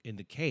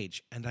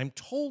cage, and I'm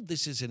told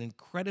this is an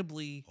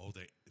incredibly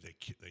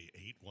they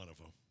ate one of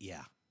them.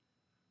 Yeah,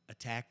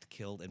 attacked,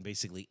 killed, and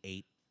basically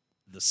ate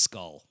the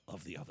skull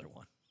of the other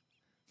one.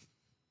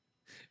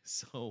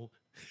 So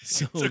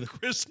it's a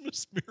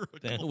Christmas miracle.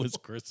 That was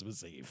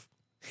Christmas Eve,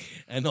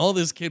 and all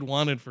this kid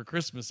wanted for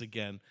Christmas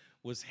again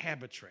was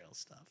habit trail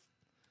stuff.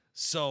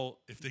 So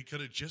if they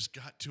could have just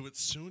got to it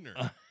sooner,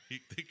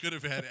 they could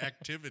have had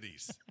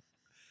activities.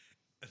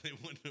 And they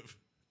wouldn't have.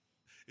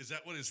 Is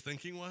that what his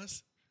thinking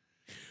was?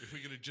 If we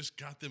could have just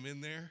got them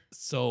in there?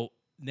 So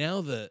now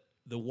the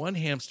the one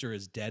hamster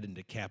is dead and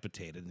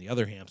decapitated, and the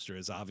other hamster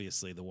is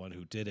obviously the one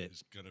who did it.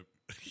 He's gonna.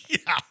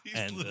 Yeah, he's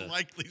And, the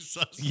likely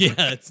suspect.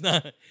 Yeah, it's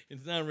not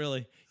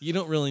really. You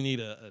don't really need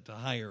to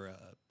hire a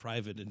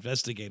private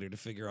investigator to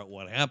figure out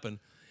what happened.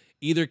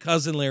 Either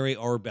Cousin Larry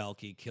or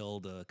Balky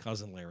killed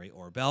Cousin Larry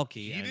or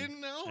Balky. He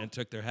didn't know? And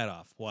took their head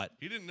off. What?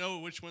 He didn't know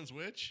which one's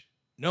which?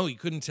 No, you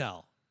couldn't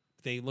tell.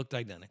 They looked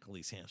identical,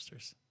 these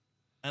hamsters.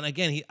 And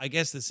again, I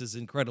guess this is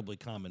incredibly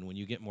common. When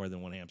you get more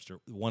than one hamster,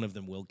 one of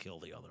them will kill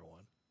the other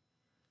one.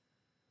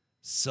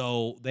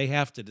 So they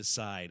have to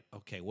decide,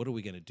 okay, what are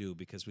we going to do?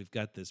 Because we've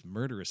got this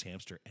murderous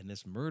hamster, and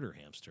this murder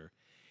hamster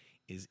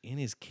is in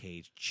his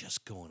cage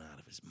just going out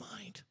of his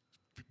mind.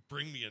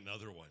 Bring me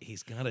another one.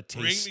 He's got a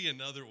taste. Bring me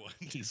another one.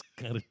 He's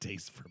got a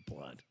taste for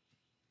blood.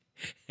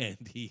 And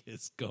he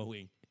is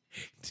going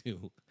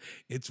to.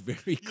 It's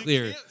very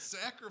clear. You can't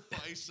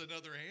sacrifice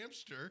another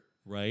hamster.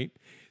 Right?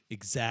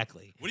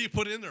 Exactly. What do you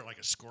put in there? Like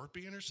a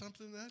scorpion or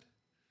something? That?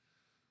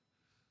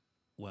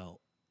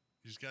 Well,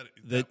 he's got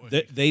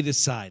they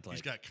decide, like,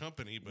 he's got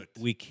company, but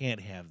we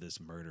can't have this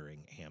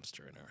murdering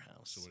hamster in our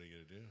house. So what are you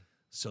gonna do?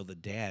 So the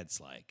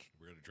dad's like,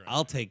 We're gonna drive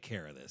I'll take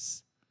care of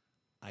this.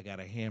 I got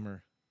a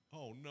hammer.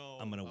 Oh no!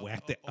 I'm gonna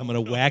whack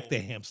no. whack the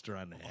hamster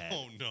on the head.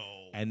 Oh no!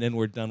 And then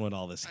we're done with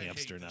all this I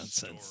hamster hate this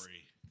nonsense. story.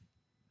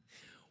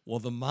 Well,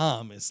 the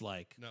mom is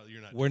like, No,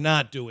 you're not. we're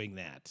not doing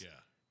that. Yeah.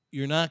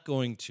 You're not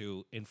going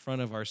to in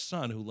front of our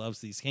son who loves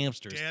these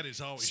hamsters. Dad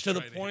is always to the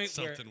trying to point hit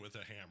something with a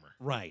hammer.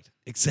 Right,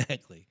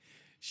 exactly.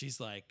 She's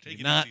like, Take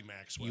you're it not, easy,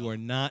 Maxwell. you are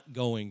not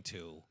going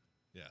to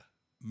Yeah.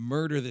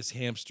 murder this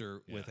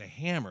hamster Yeah. with a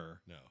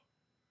hammer No.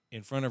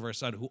 in front of our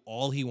son, who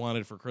all he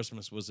wanted for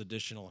Christmas was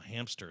additional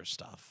hamster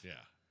stuff. Yeah.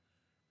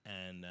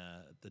 And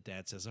the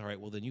dad says, all right,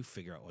 well, then you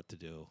figure out what to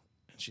do.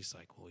 And she's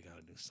like, well, we got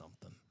to do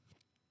something.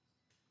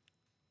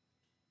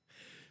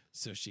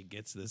 So she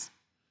gets this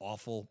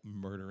awful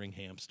murdering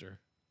hamster.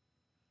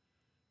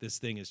 This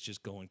thing is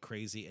just going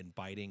crazy and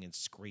biting and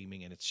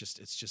screaming, and it's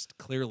just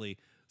clearly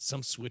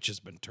some switch has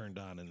been turned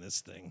on in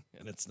this thing,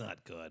 and it's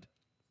not good.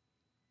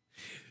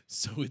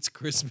 So it's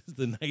Christmas,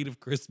 the night of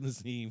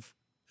Christmas Eve.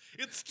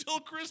 It's still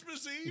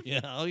Christmas Eve?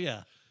 Yeah, oh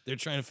yeah. They're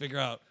trying to figure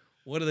out,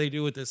 what do they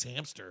do with this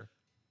hamster?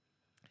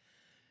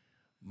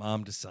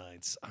 Mom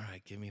decides, all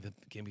right, give me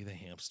the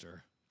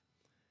hamster.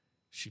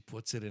 She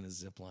puts it in a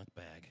Ziploc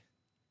bag.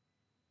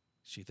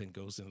 She then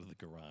goes into the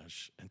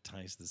garage and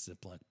ties the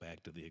Ziploc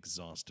bag to the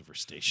exhaust of her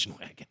station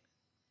wagon.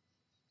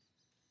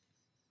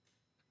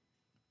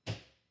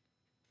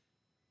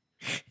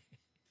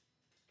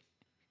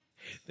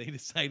 They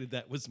decided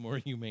that was more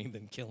humane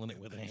than killing it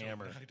with a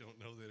hammer. I don't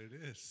know that it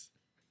is.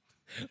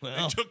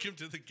 Well, They took him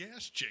to the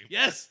gas chamber.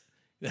 yes,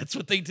 that's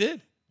what they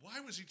did. Why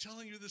was he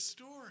telling you this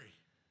story?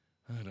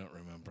 I don't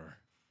remember.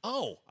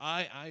 Oh,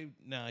 I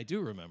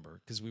do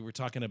remember, because we were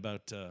talking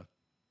about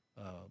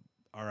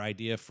our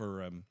idea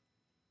for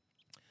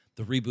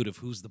the reboot of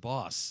Who's the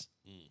Boss?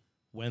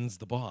 When's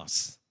the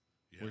Boss?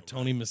 Yeah, Where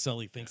Tony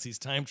Maselli thinks he's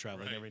time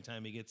traveling every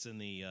time he gets in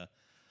the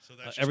So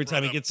that's every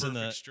time he gets in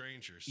Perfect the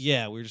Strangers.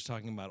 Yeah, we were just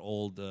talking about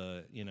old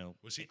Was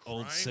he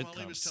old crying sitcoms. while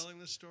he was telling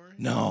this story?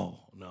 No,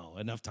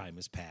 enough time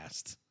has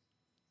passed.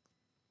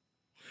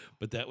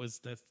 But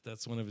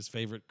that's one of his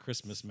favorite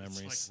Christmas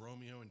memories. It's like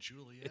Romeo and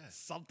Juliet. It's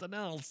something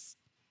else.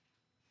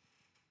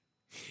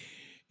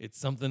 It's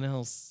something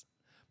else.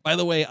 By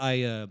the way,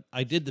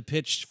 I did the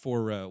pitch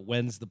for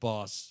When's the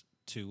Boss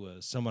to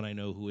someone I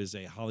know who is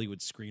a Hollywood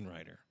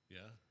screenwriter. Yeah.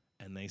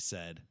 And they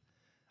said,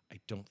 I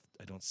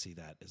don't see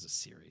that as a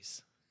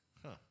series.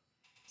 Huh.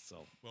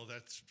 So Well,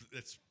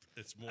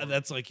 it's more.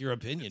 that's like your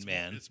opinion,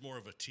 man. It's more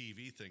of a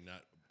TV thing,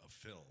 not a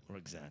film.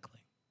 Exactly.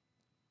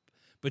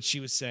 But she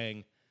was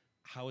saying,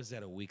 how is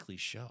that a weekly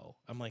show?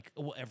 I'm like,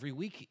 well, every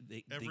week.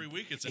 Every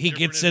week it's a he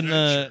different gets in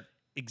adventure.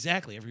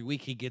 Exactly. Every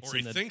week he gets Or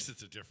in he thinks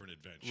it's a different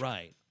adventure.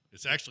 Right.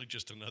 It's actually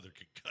just another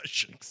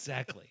concussion.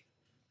 Exactly.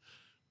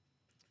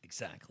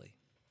 Exactly.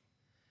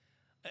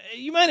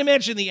 You might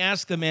imagine the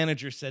Ask the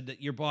Manager said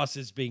that your boss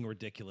is being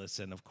ridiculous,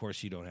 and of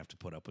course you don't have to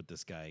put up with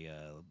this guy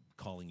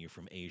calling you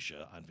from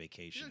Asia on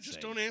vacation. Yeah,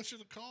 just saying, don't answer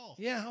the call.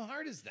 yeah, how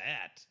hard is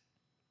that?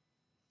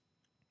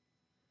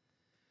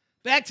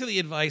 Back to the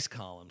advice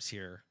columns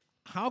here.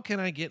 How can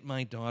I get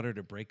my daughter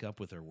to break up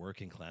with her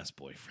working class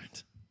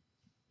boyfriend?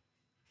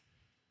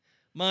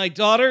 My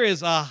daughter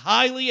is a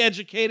highly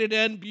educated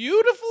and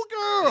beautiful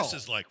girl. This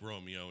is like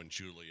Romeo and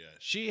Juliet.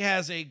 She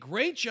has a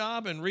great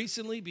job and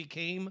recently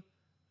became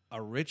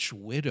a rich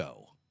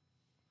widow.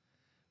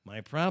 My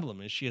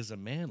problem is she has a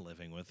man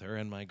living with her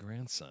and my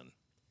grandson.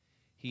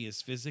 He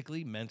is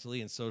physically,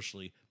 mentally, and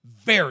socially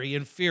very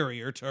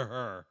inferior to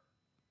her.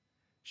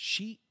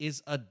 She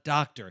is a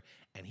doctor,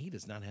 and he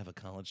does not have a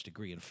college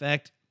degree. In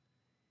fact,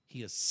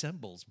 he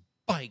assembles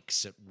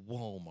bikes at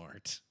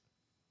Walmart.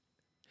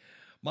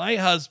 My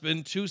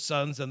husband, 2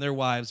 sons, and their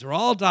wives are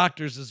all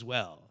doctors as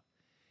well.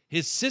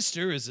 His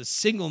sister is a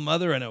single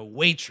mother and a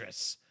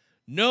waitress.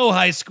 No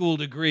high school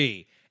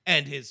degree.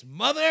 And his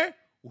mother,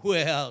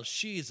 well,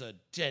 she's a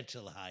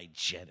dental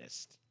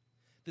hygienist.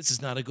 This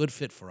is not a good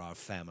fit for our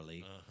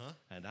family.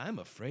 And I'm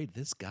afraid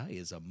this guy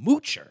is a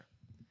moocher.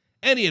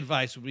 Any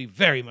advice would be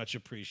very much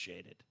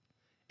appreciated.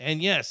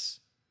 And yes,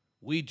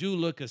 we do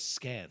look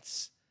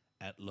askance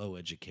at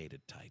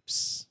low-educated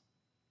types.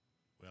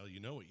 Well, you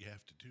know what you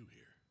have to do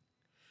here.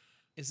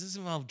 Does this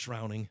involve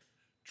drowning?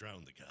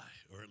 Drown the guy,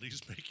 or at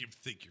least make him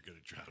think you're going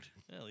to drown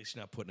him. Well, at least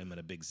you're not putting him in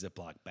a big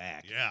Ziploc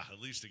bag. Yeah, at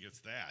least it gets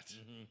that.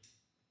 Mm-hmm.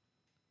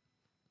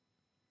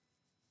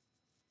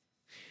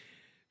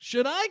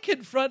 Should I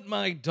confront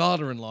my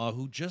daughter-in-law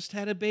who just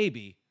had a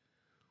baby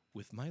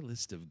with my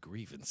list of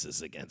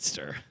grievances against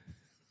her?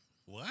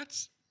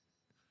 What?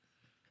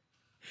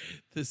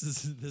 This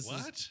is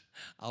What?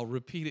 I'll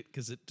repeat it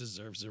because it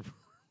deserves a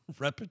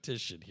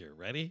repetition here.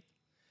 Ready?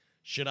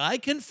 Should I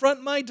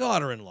confront my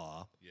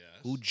daughter-in-law Yes.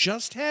 who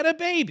just had a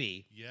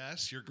baby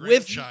Yes, your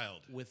with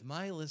grandchild. with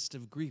my list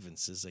of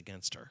grievances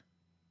against her?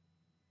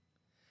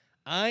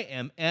 I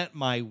am at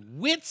my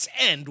wit's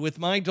end with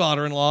my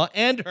daughter-in-law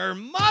and her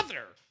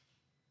mother.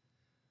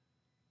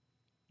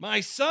 My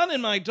son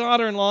and my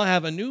daughter-in-law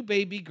have a new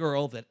baby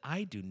girl that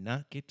I do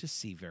not get to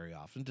see very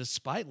often,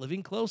 despite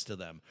living close to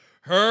them.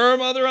 Her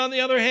mother, on the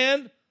other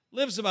hand,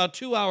 lives about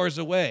 2 hours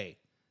away,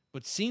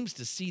 but seems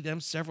to see them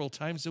several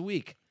times a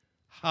week.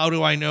 How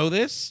do I know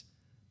this?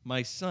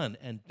 My son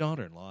and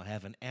daughter-in-law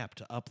have an app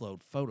to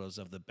upload photos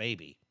of the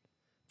baby.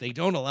 They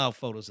don't allow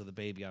photos of the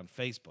baby on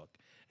Facebook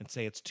and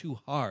say it's too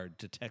hard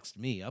to text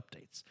me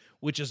updates,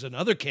 which is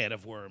another can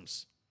of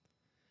worms.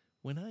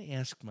 When I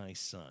asked my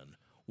son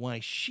why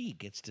she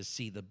gets to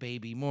see the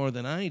baby more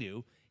than I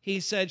do, he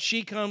said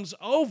she comes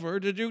over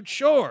to do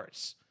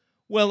chores.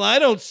 Well, I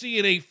don't see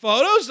any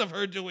photos of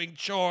her doing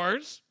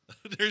chores.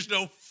 There's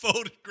no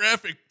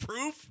photographic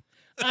proof?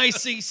 I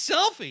see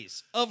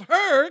selfies of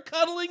her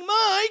cuddling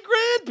my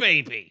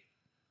grandbaby.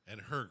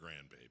 And her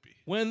grandbaby.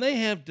 When they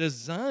have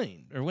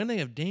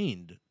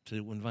deigned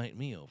to invite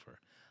me over,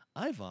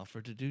 I've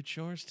offered to do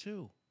chores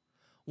too.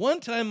 One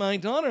time my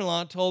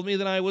daughter-in-law told me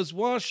that I was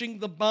washing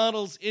the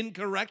bottles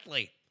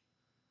incorrectly.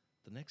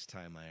 The next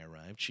time I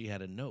arrived, she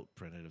had a note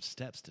printed of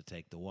steps to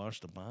take to wash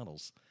the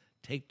bottles,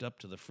 taped up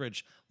to the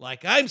fridge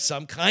like I'm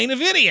some kind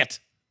of idiot.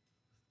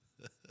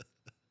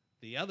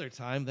 The other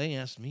time, they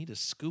asked me to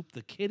scoop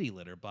the kitty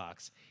litter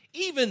box,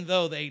 even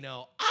though they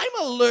know I'm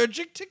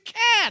allergic to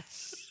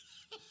cats.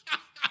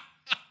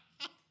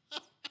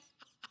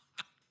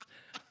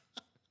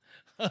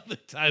 Other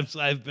times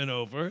I've been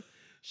over,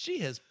 she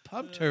has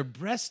pumped her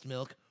breast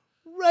milk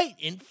right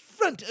in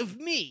front of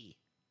me.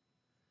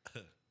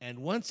 And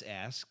once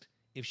asked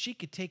if she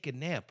could take a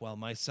nap while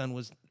my son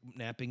was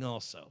napping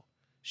also.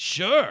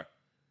 Sure.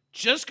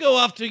 Just go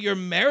off to your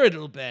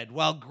marital bed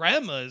while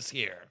Grandma is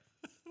here.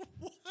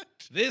 What?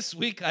 This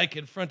week I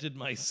confronted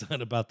my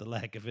son about the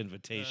lack of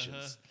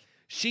invitations.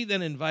 She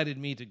then invited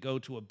me to go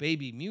to a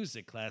baby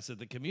music class at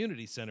the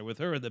community center with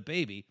her and the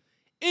baby,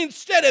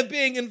 instead of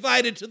being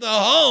invited to the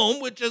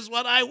home, which is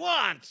what I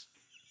want.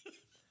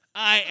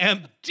 I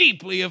am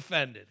deeply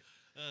offended.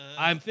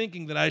 I'm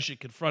thinking that I should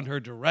confront her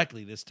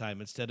directly this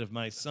time instead of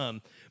my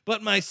son.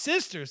 But my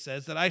sister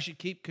says that I should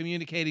keep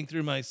communicating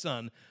through my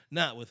son,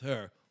 not with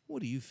her.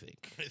 What do you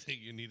think? I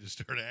think you need to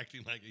start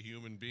acting like a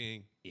human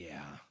being.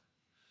 Yeah.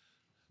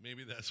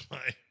 Maybe that's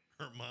why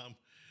her mom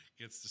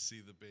gets to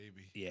see the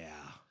baby.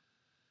 Yeah.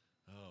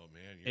 Oh,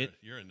 man,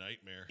 you're a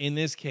nightmare. In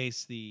this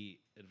case, the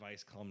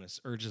advice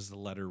columnist urges the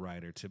letter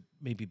writer to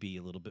maybe be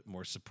a little bit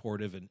more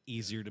supportive and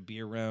easier to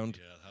be around.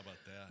 Yeah, how about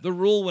that? The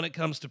rule when it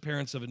comes to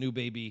parents of a new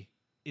baby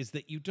is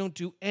that you don't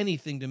do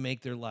anything to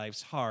make their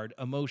lives hard,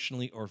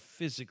 emotionally or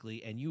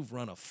physically, and you've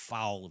run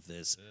afoul of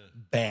this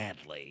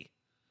badly.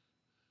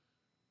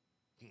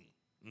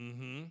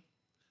 Mm-hmm.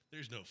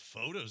 There's no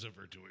photos of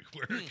her doing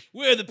work.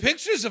 Where are the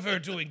pictures of her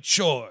doing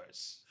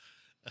chores?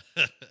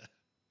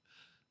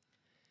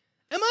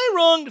 Am I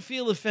wrong to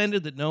feel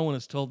offended that no one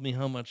has told me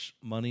how much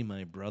money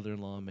my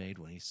brother-in-law made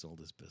when he sold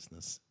his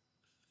business?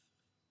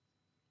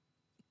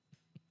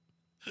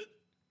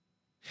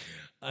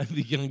 I'm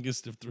the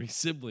youngest of 3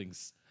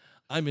 siblings.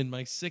 I'm in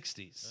my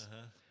 60s.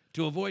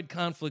 To avoid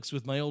conflicts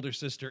with my older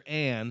sister,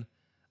 Anne,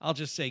 I'll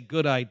just say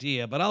good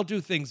idea, but I'll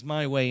do things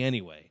my way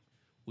anyway.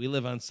 We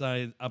live on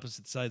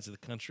opposite sides of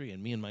the country,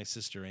 and me and my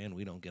sister Anne,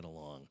 we don't get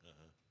along.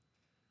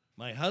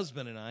 My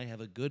husband and I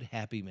have a good,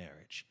 happy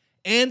marriage.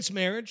 Anne's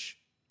marriage,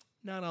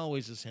 not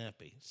always as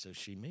happy, so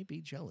she may be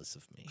jealous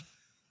of me.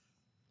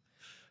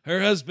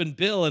 Her husband,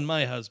 Bill, and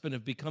my husband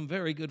have become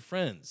very good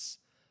friends.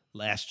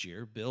 Last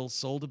year, Bill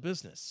sold a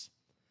business.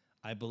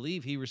 I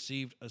believe he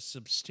received a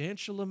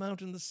substantial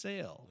amount in the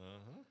sale.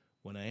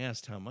 When I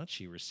asked how much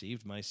he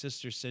received, my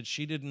sister said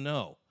she didn't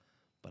know,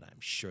 but I'm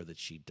sure that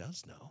she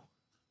does know.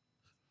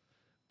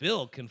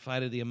 Bill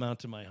confided the amount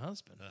to my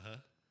husband,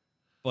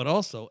 but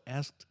also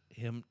asked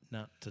him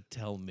not to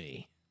tell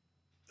me.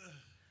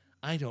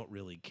 I don't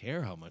really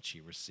care how much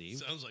he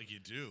received. Sounds like you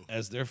do.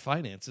 As their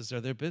finances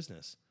are their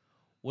business.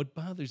 What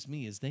bothers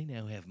me is they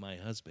now have my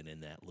husband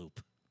in that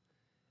loop,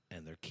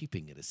 and they're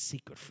keeping it a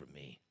secret from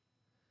me.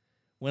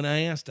 When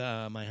I asked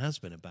my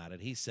husband about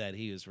it, he said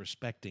he was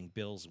respecting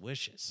Bill's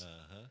wishes,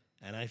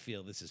 and I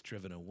feel this has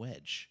driven a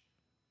wedge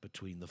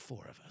between the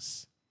 4 of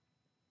us.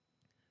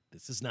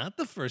 This is not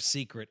the first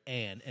secret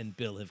Ann and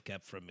Bill have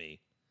kept from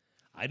me.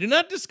 I do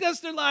not discuss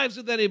their lives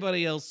with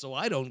anybody else, so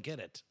I don't get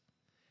it.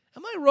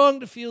 Am I wrong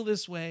to feel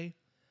this way?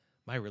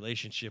 My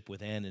relationship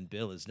with Ann and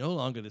Bill is no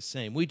longer the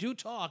same. We do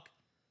talk,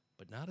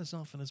 but not as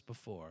often as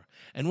before.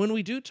 And when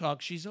we do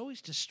talk, she's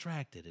always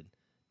distracted and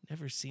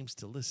never seems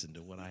to listen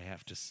to what I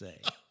have to say.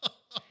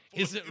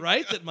 Is it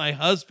right that my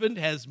husband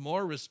has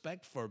more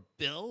respect for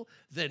Bill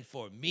than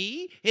for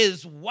me,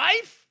 his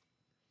wife?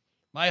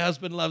 My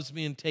husband loves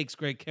me and takes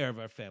great care of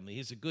our family.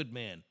 He's a good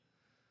man.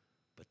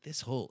 But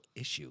this whole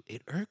issue,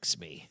 it irks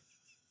me.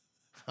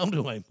 How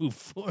do I move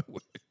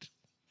forward?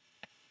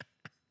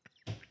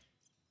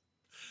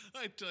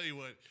 I tell you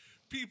what,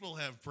 people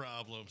have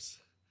problems.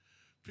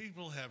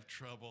 People have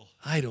trouble.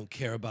 I don't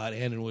care about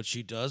Ann and what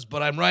she does,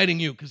 but I'm writing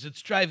you because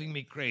it's driving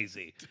me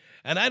crazy.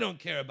 And I don't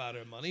care about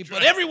her money,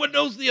 but everyone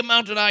knows the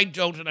amount and I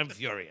don't, and I'm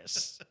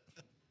furious.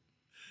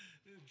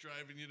 It's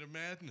driving you to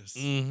madness.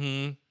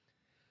 Mm-hmm.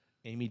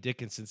 Amy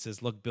Dickinson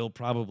says, look, Bill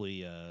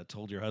probably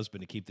told your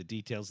husband to keep the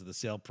details of the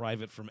sale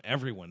private from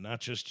everyone,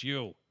 not just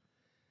you.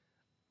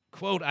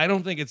 Quote, I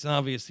don't think it's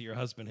obvious that your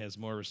husband has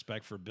more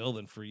respect for Bill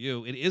than for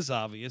you. It is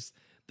obvious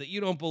that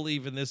you don't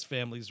believe in this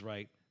family's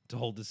right to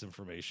hold this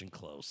information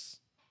close.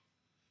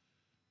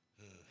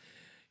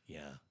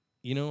 Yeah.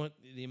 You know what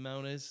the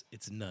amount is?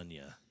 It's none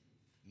ya.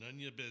 None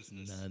ya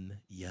business. None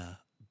ya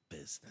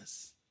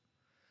business.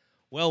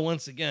 Well,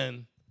 once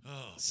again,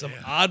 some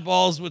man.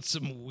 oddballs with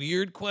some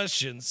weird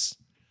questions.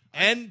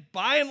 And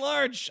by and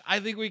large, I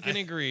think we can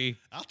agree.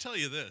 I'll tell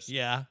you this.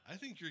 Yeah. I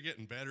think you're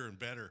getting better and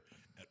better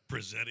at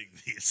presenting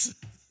these.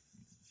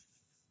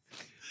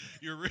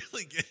 You're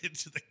really getting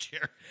to the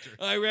character.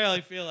 I really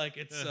feel like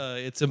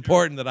it's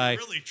important that I... You're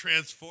really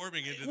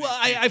transforming into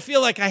Well, these I feel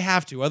like I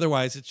have to.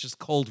 Otherwise, it's just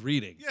cold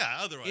reading. Yeah,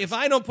 otherwise. If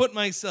I don't put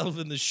myself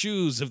in the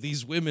shoes of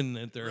these women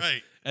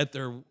at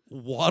their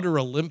water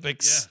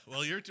Olympics... Yeah,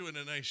 well, you're doing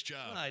a nice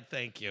job.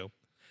 Thank you.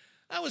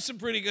 That was some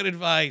pretty good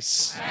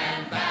advice.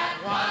 And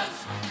that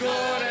was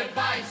good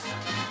advice.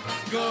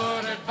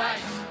 Good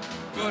advice.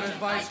 Good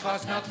advice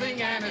costs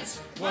nothing and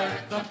it's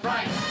worth the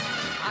price.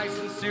 I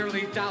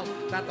sincerely doubt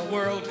that the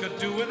world could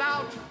do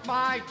without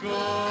my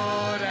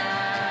good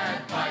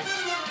advice.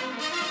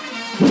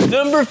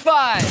 Number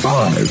 5.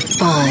 Number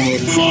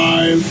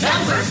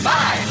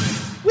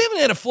 5. We haven't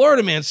had a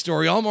Florida man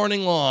story all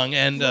morning long,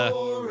 and this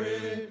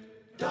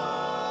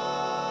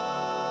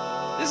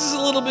is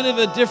a little bit of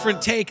a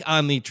different take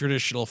on the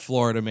traditional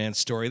Florida man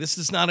story. This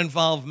does not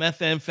involve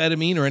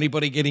methamphetamine or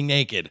anybody getting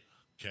naked.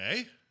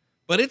 Okay.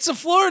 But it's a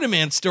Florida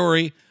man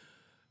story.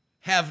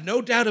 Have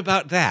no doubt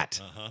about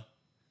that. Uh-huh.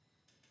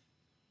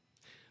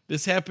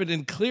 This happened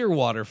in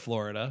Clearwater,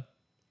 Florida.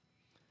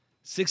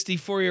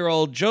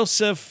 64-year-old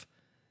Joseph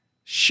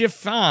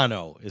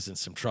Schifano is in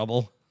some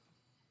trouble.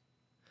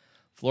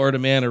 Florida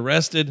man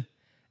arrested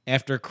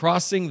after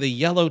crossing the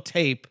yellow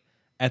tape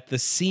at the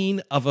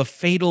scene of a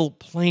fatal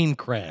plane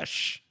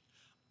crash.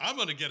 I'm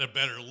going to get a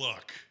better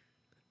look.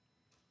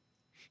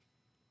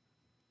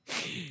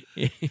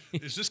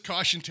 Is this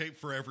caution tape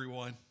for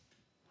everyone?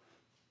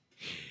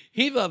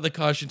 He thought the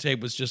caution tape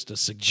was just a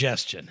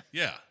suggestion.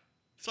 Yeah.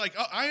 It's like,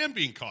 I am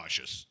being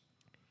cautious.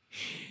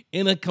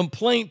 In a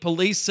complaint,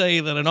 police say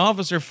that an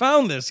officer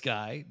found this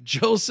guy,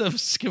 Joseph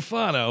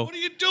Schifano, What are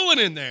you doing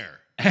in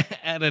there?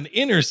 at an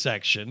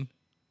intersection.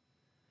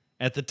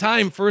 At the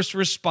time, first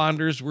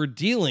responders were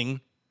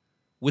dealing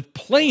with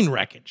plane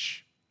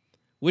wreckage,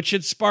 which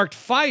had sparked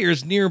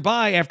fires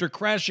nearby after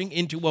crashing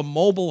into a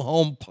mobile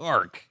home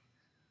park.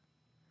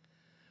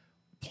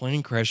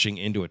 Plane crashing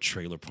into a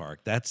trailer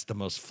park. That's the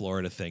most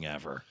Florida thing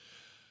ever.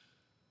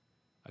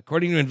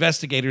 According to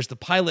investigators, the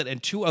pilot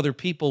and 2 other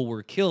people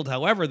were killed.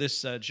 However,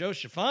 this Joe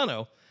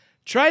Schifano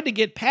tried to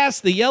get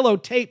past the yellow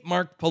tape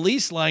marked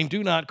police line,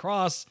 do not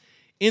cross,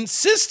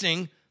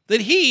 insisting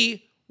that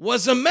he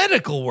was a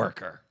medical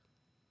worker.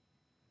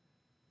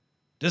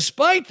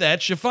 Despite that,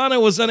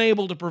 Schifano was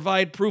unable to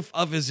provide proof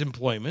of his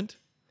employment,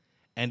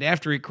 and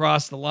after he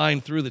crossed the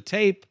line through the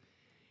tape,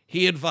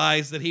 he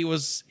advised that he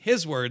was,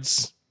 his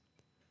words,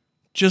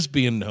 just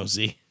being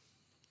nosy.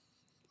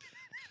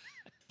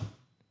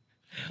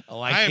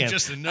 I am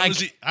just a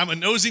nosy. I'm a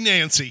nosy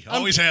Nancy.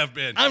 Always have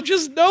been. I'm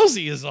just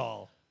nosy is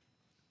all.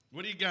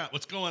 What do you got?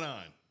 What's going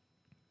on?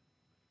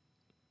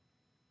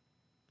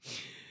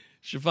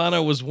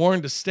 Schifano was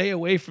warned to stay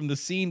away from the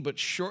scene, but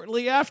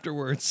shortly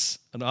afterwards,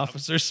 an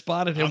officer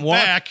spotted him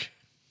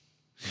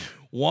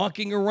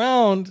walking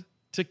around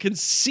to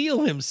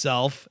conceal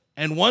himself,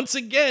 and once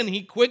again,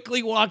 he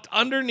quickly walked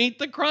underneath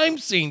the crime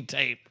scene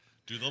tape.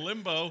 Do the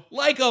limbo.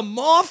 Like a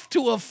moth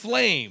to a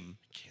flame.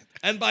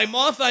 And by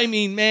moth, I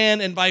mean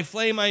man, and by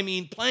flame, I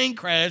mean plane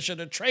crash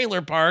at a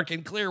trailer park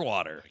in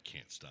Clearwater. I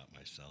can't stop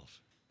myself.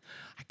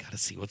 I gotta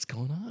see what's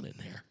going on in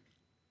there.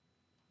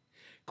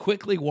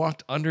 Quickly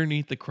walked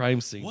underneath the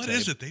crime scene. What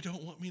is it? They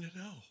don't want me to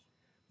know.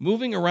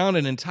 Moving around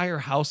an entire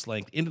house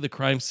length into the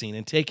crime scene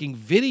and taking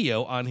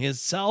video on his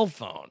cell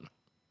phone.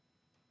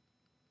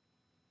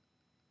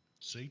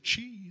 Say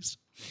cheese.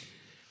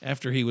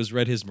 After he was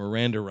read his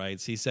Miranda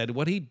rights, he said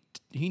what he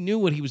knew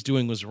what he was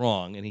doing was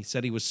wrong, and he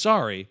said he was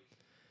sorry,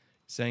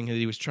 saying that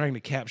he was trying to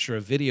capture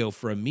a video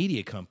for a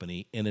media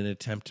company in an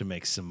attempt to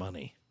make some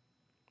money.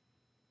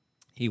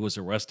 He was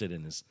arrested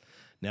and is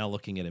now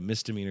looking at a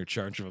misdemeanor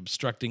charge of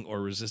obstructing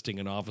or resisting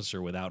an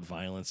officer without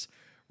violence,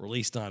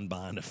 released on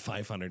bond of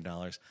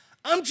 $500.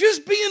 I'm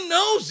just being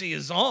nosy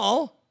is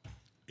all.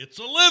 It's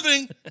a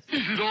living.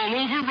 Is it all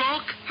over,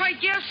 Rock? I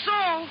guess so.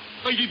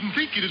 I didn't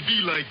think it'd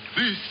be like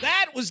this.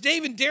 That was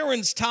Dave and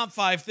Darren's Top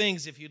 5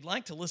 Things. If you'd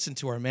like to listen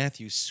to our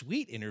Matthew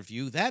Sweet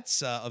interview,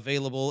 that's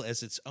available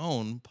as its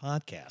own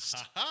podcast.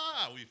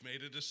 Ha-ha, we've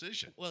made a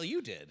decision. Well,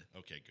 you did.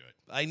 Okay, good.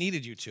 I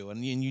needed you to,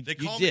 and you They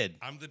call did. me,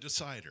 I'm the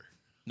decider.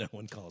 No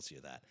one calls you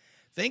that.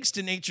 Thanks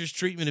to Nature's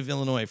Treatment of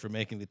Illinois for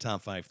making the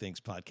Top 5 Things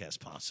podcast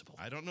possible.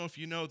 I don't know if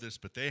you know this,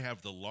 but they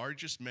have the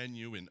largest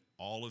menu in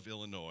all of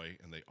Illinois,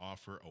 and they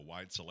offer a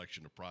wide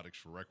selection of products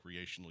for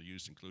recreational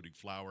use, including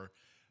flower,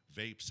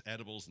 vapes,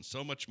 edibles, and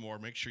so much more.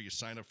 Make sure you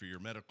sign up for your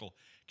medical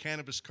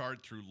cannabis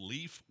card through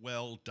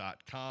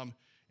leafwell.com,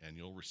 and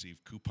you'll receive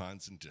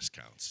coupons and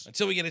discounts.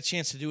 Until we get a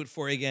chance to do it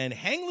for you again,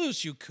 hang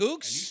loose, you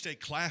kooks. And you stay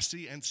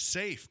classy and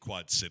safe,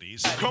 Quad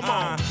Cities. Come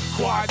on,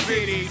 Quad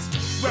Cities,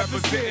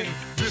 representing.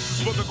 This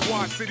is for the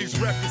Quad Cities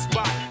record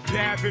spot.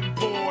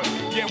 Davenport,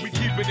 yeah, we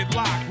keeping it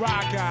locked.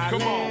 Rock out,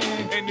 come on,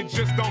 and it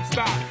just don't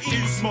stop.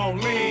 East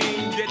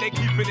Moline, yeah, they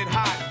keeping it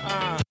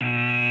hot.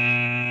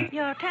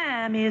 Your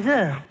time is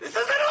up. This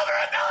isn't over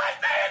until I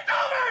say it's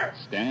over!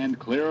 Stand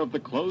clear of the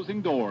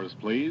closing doors,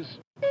 please.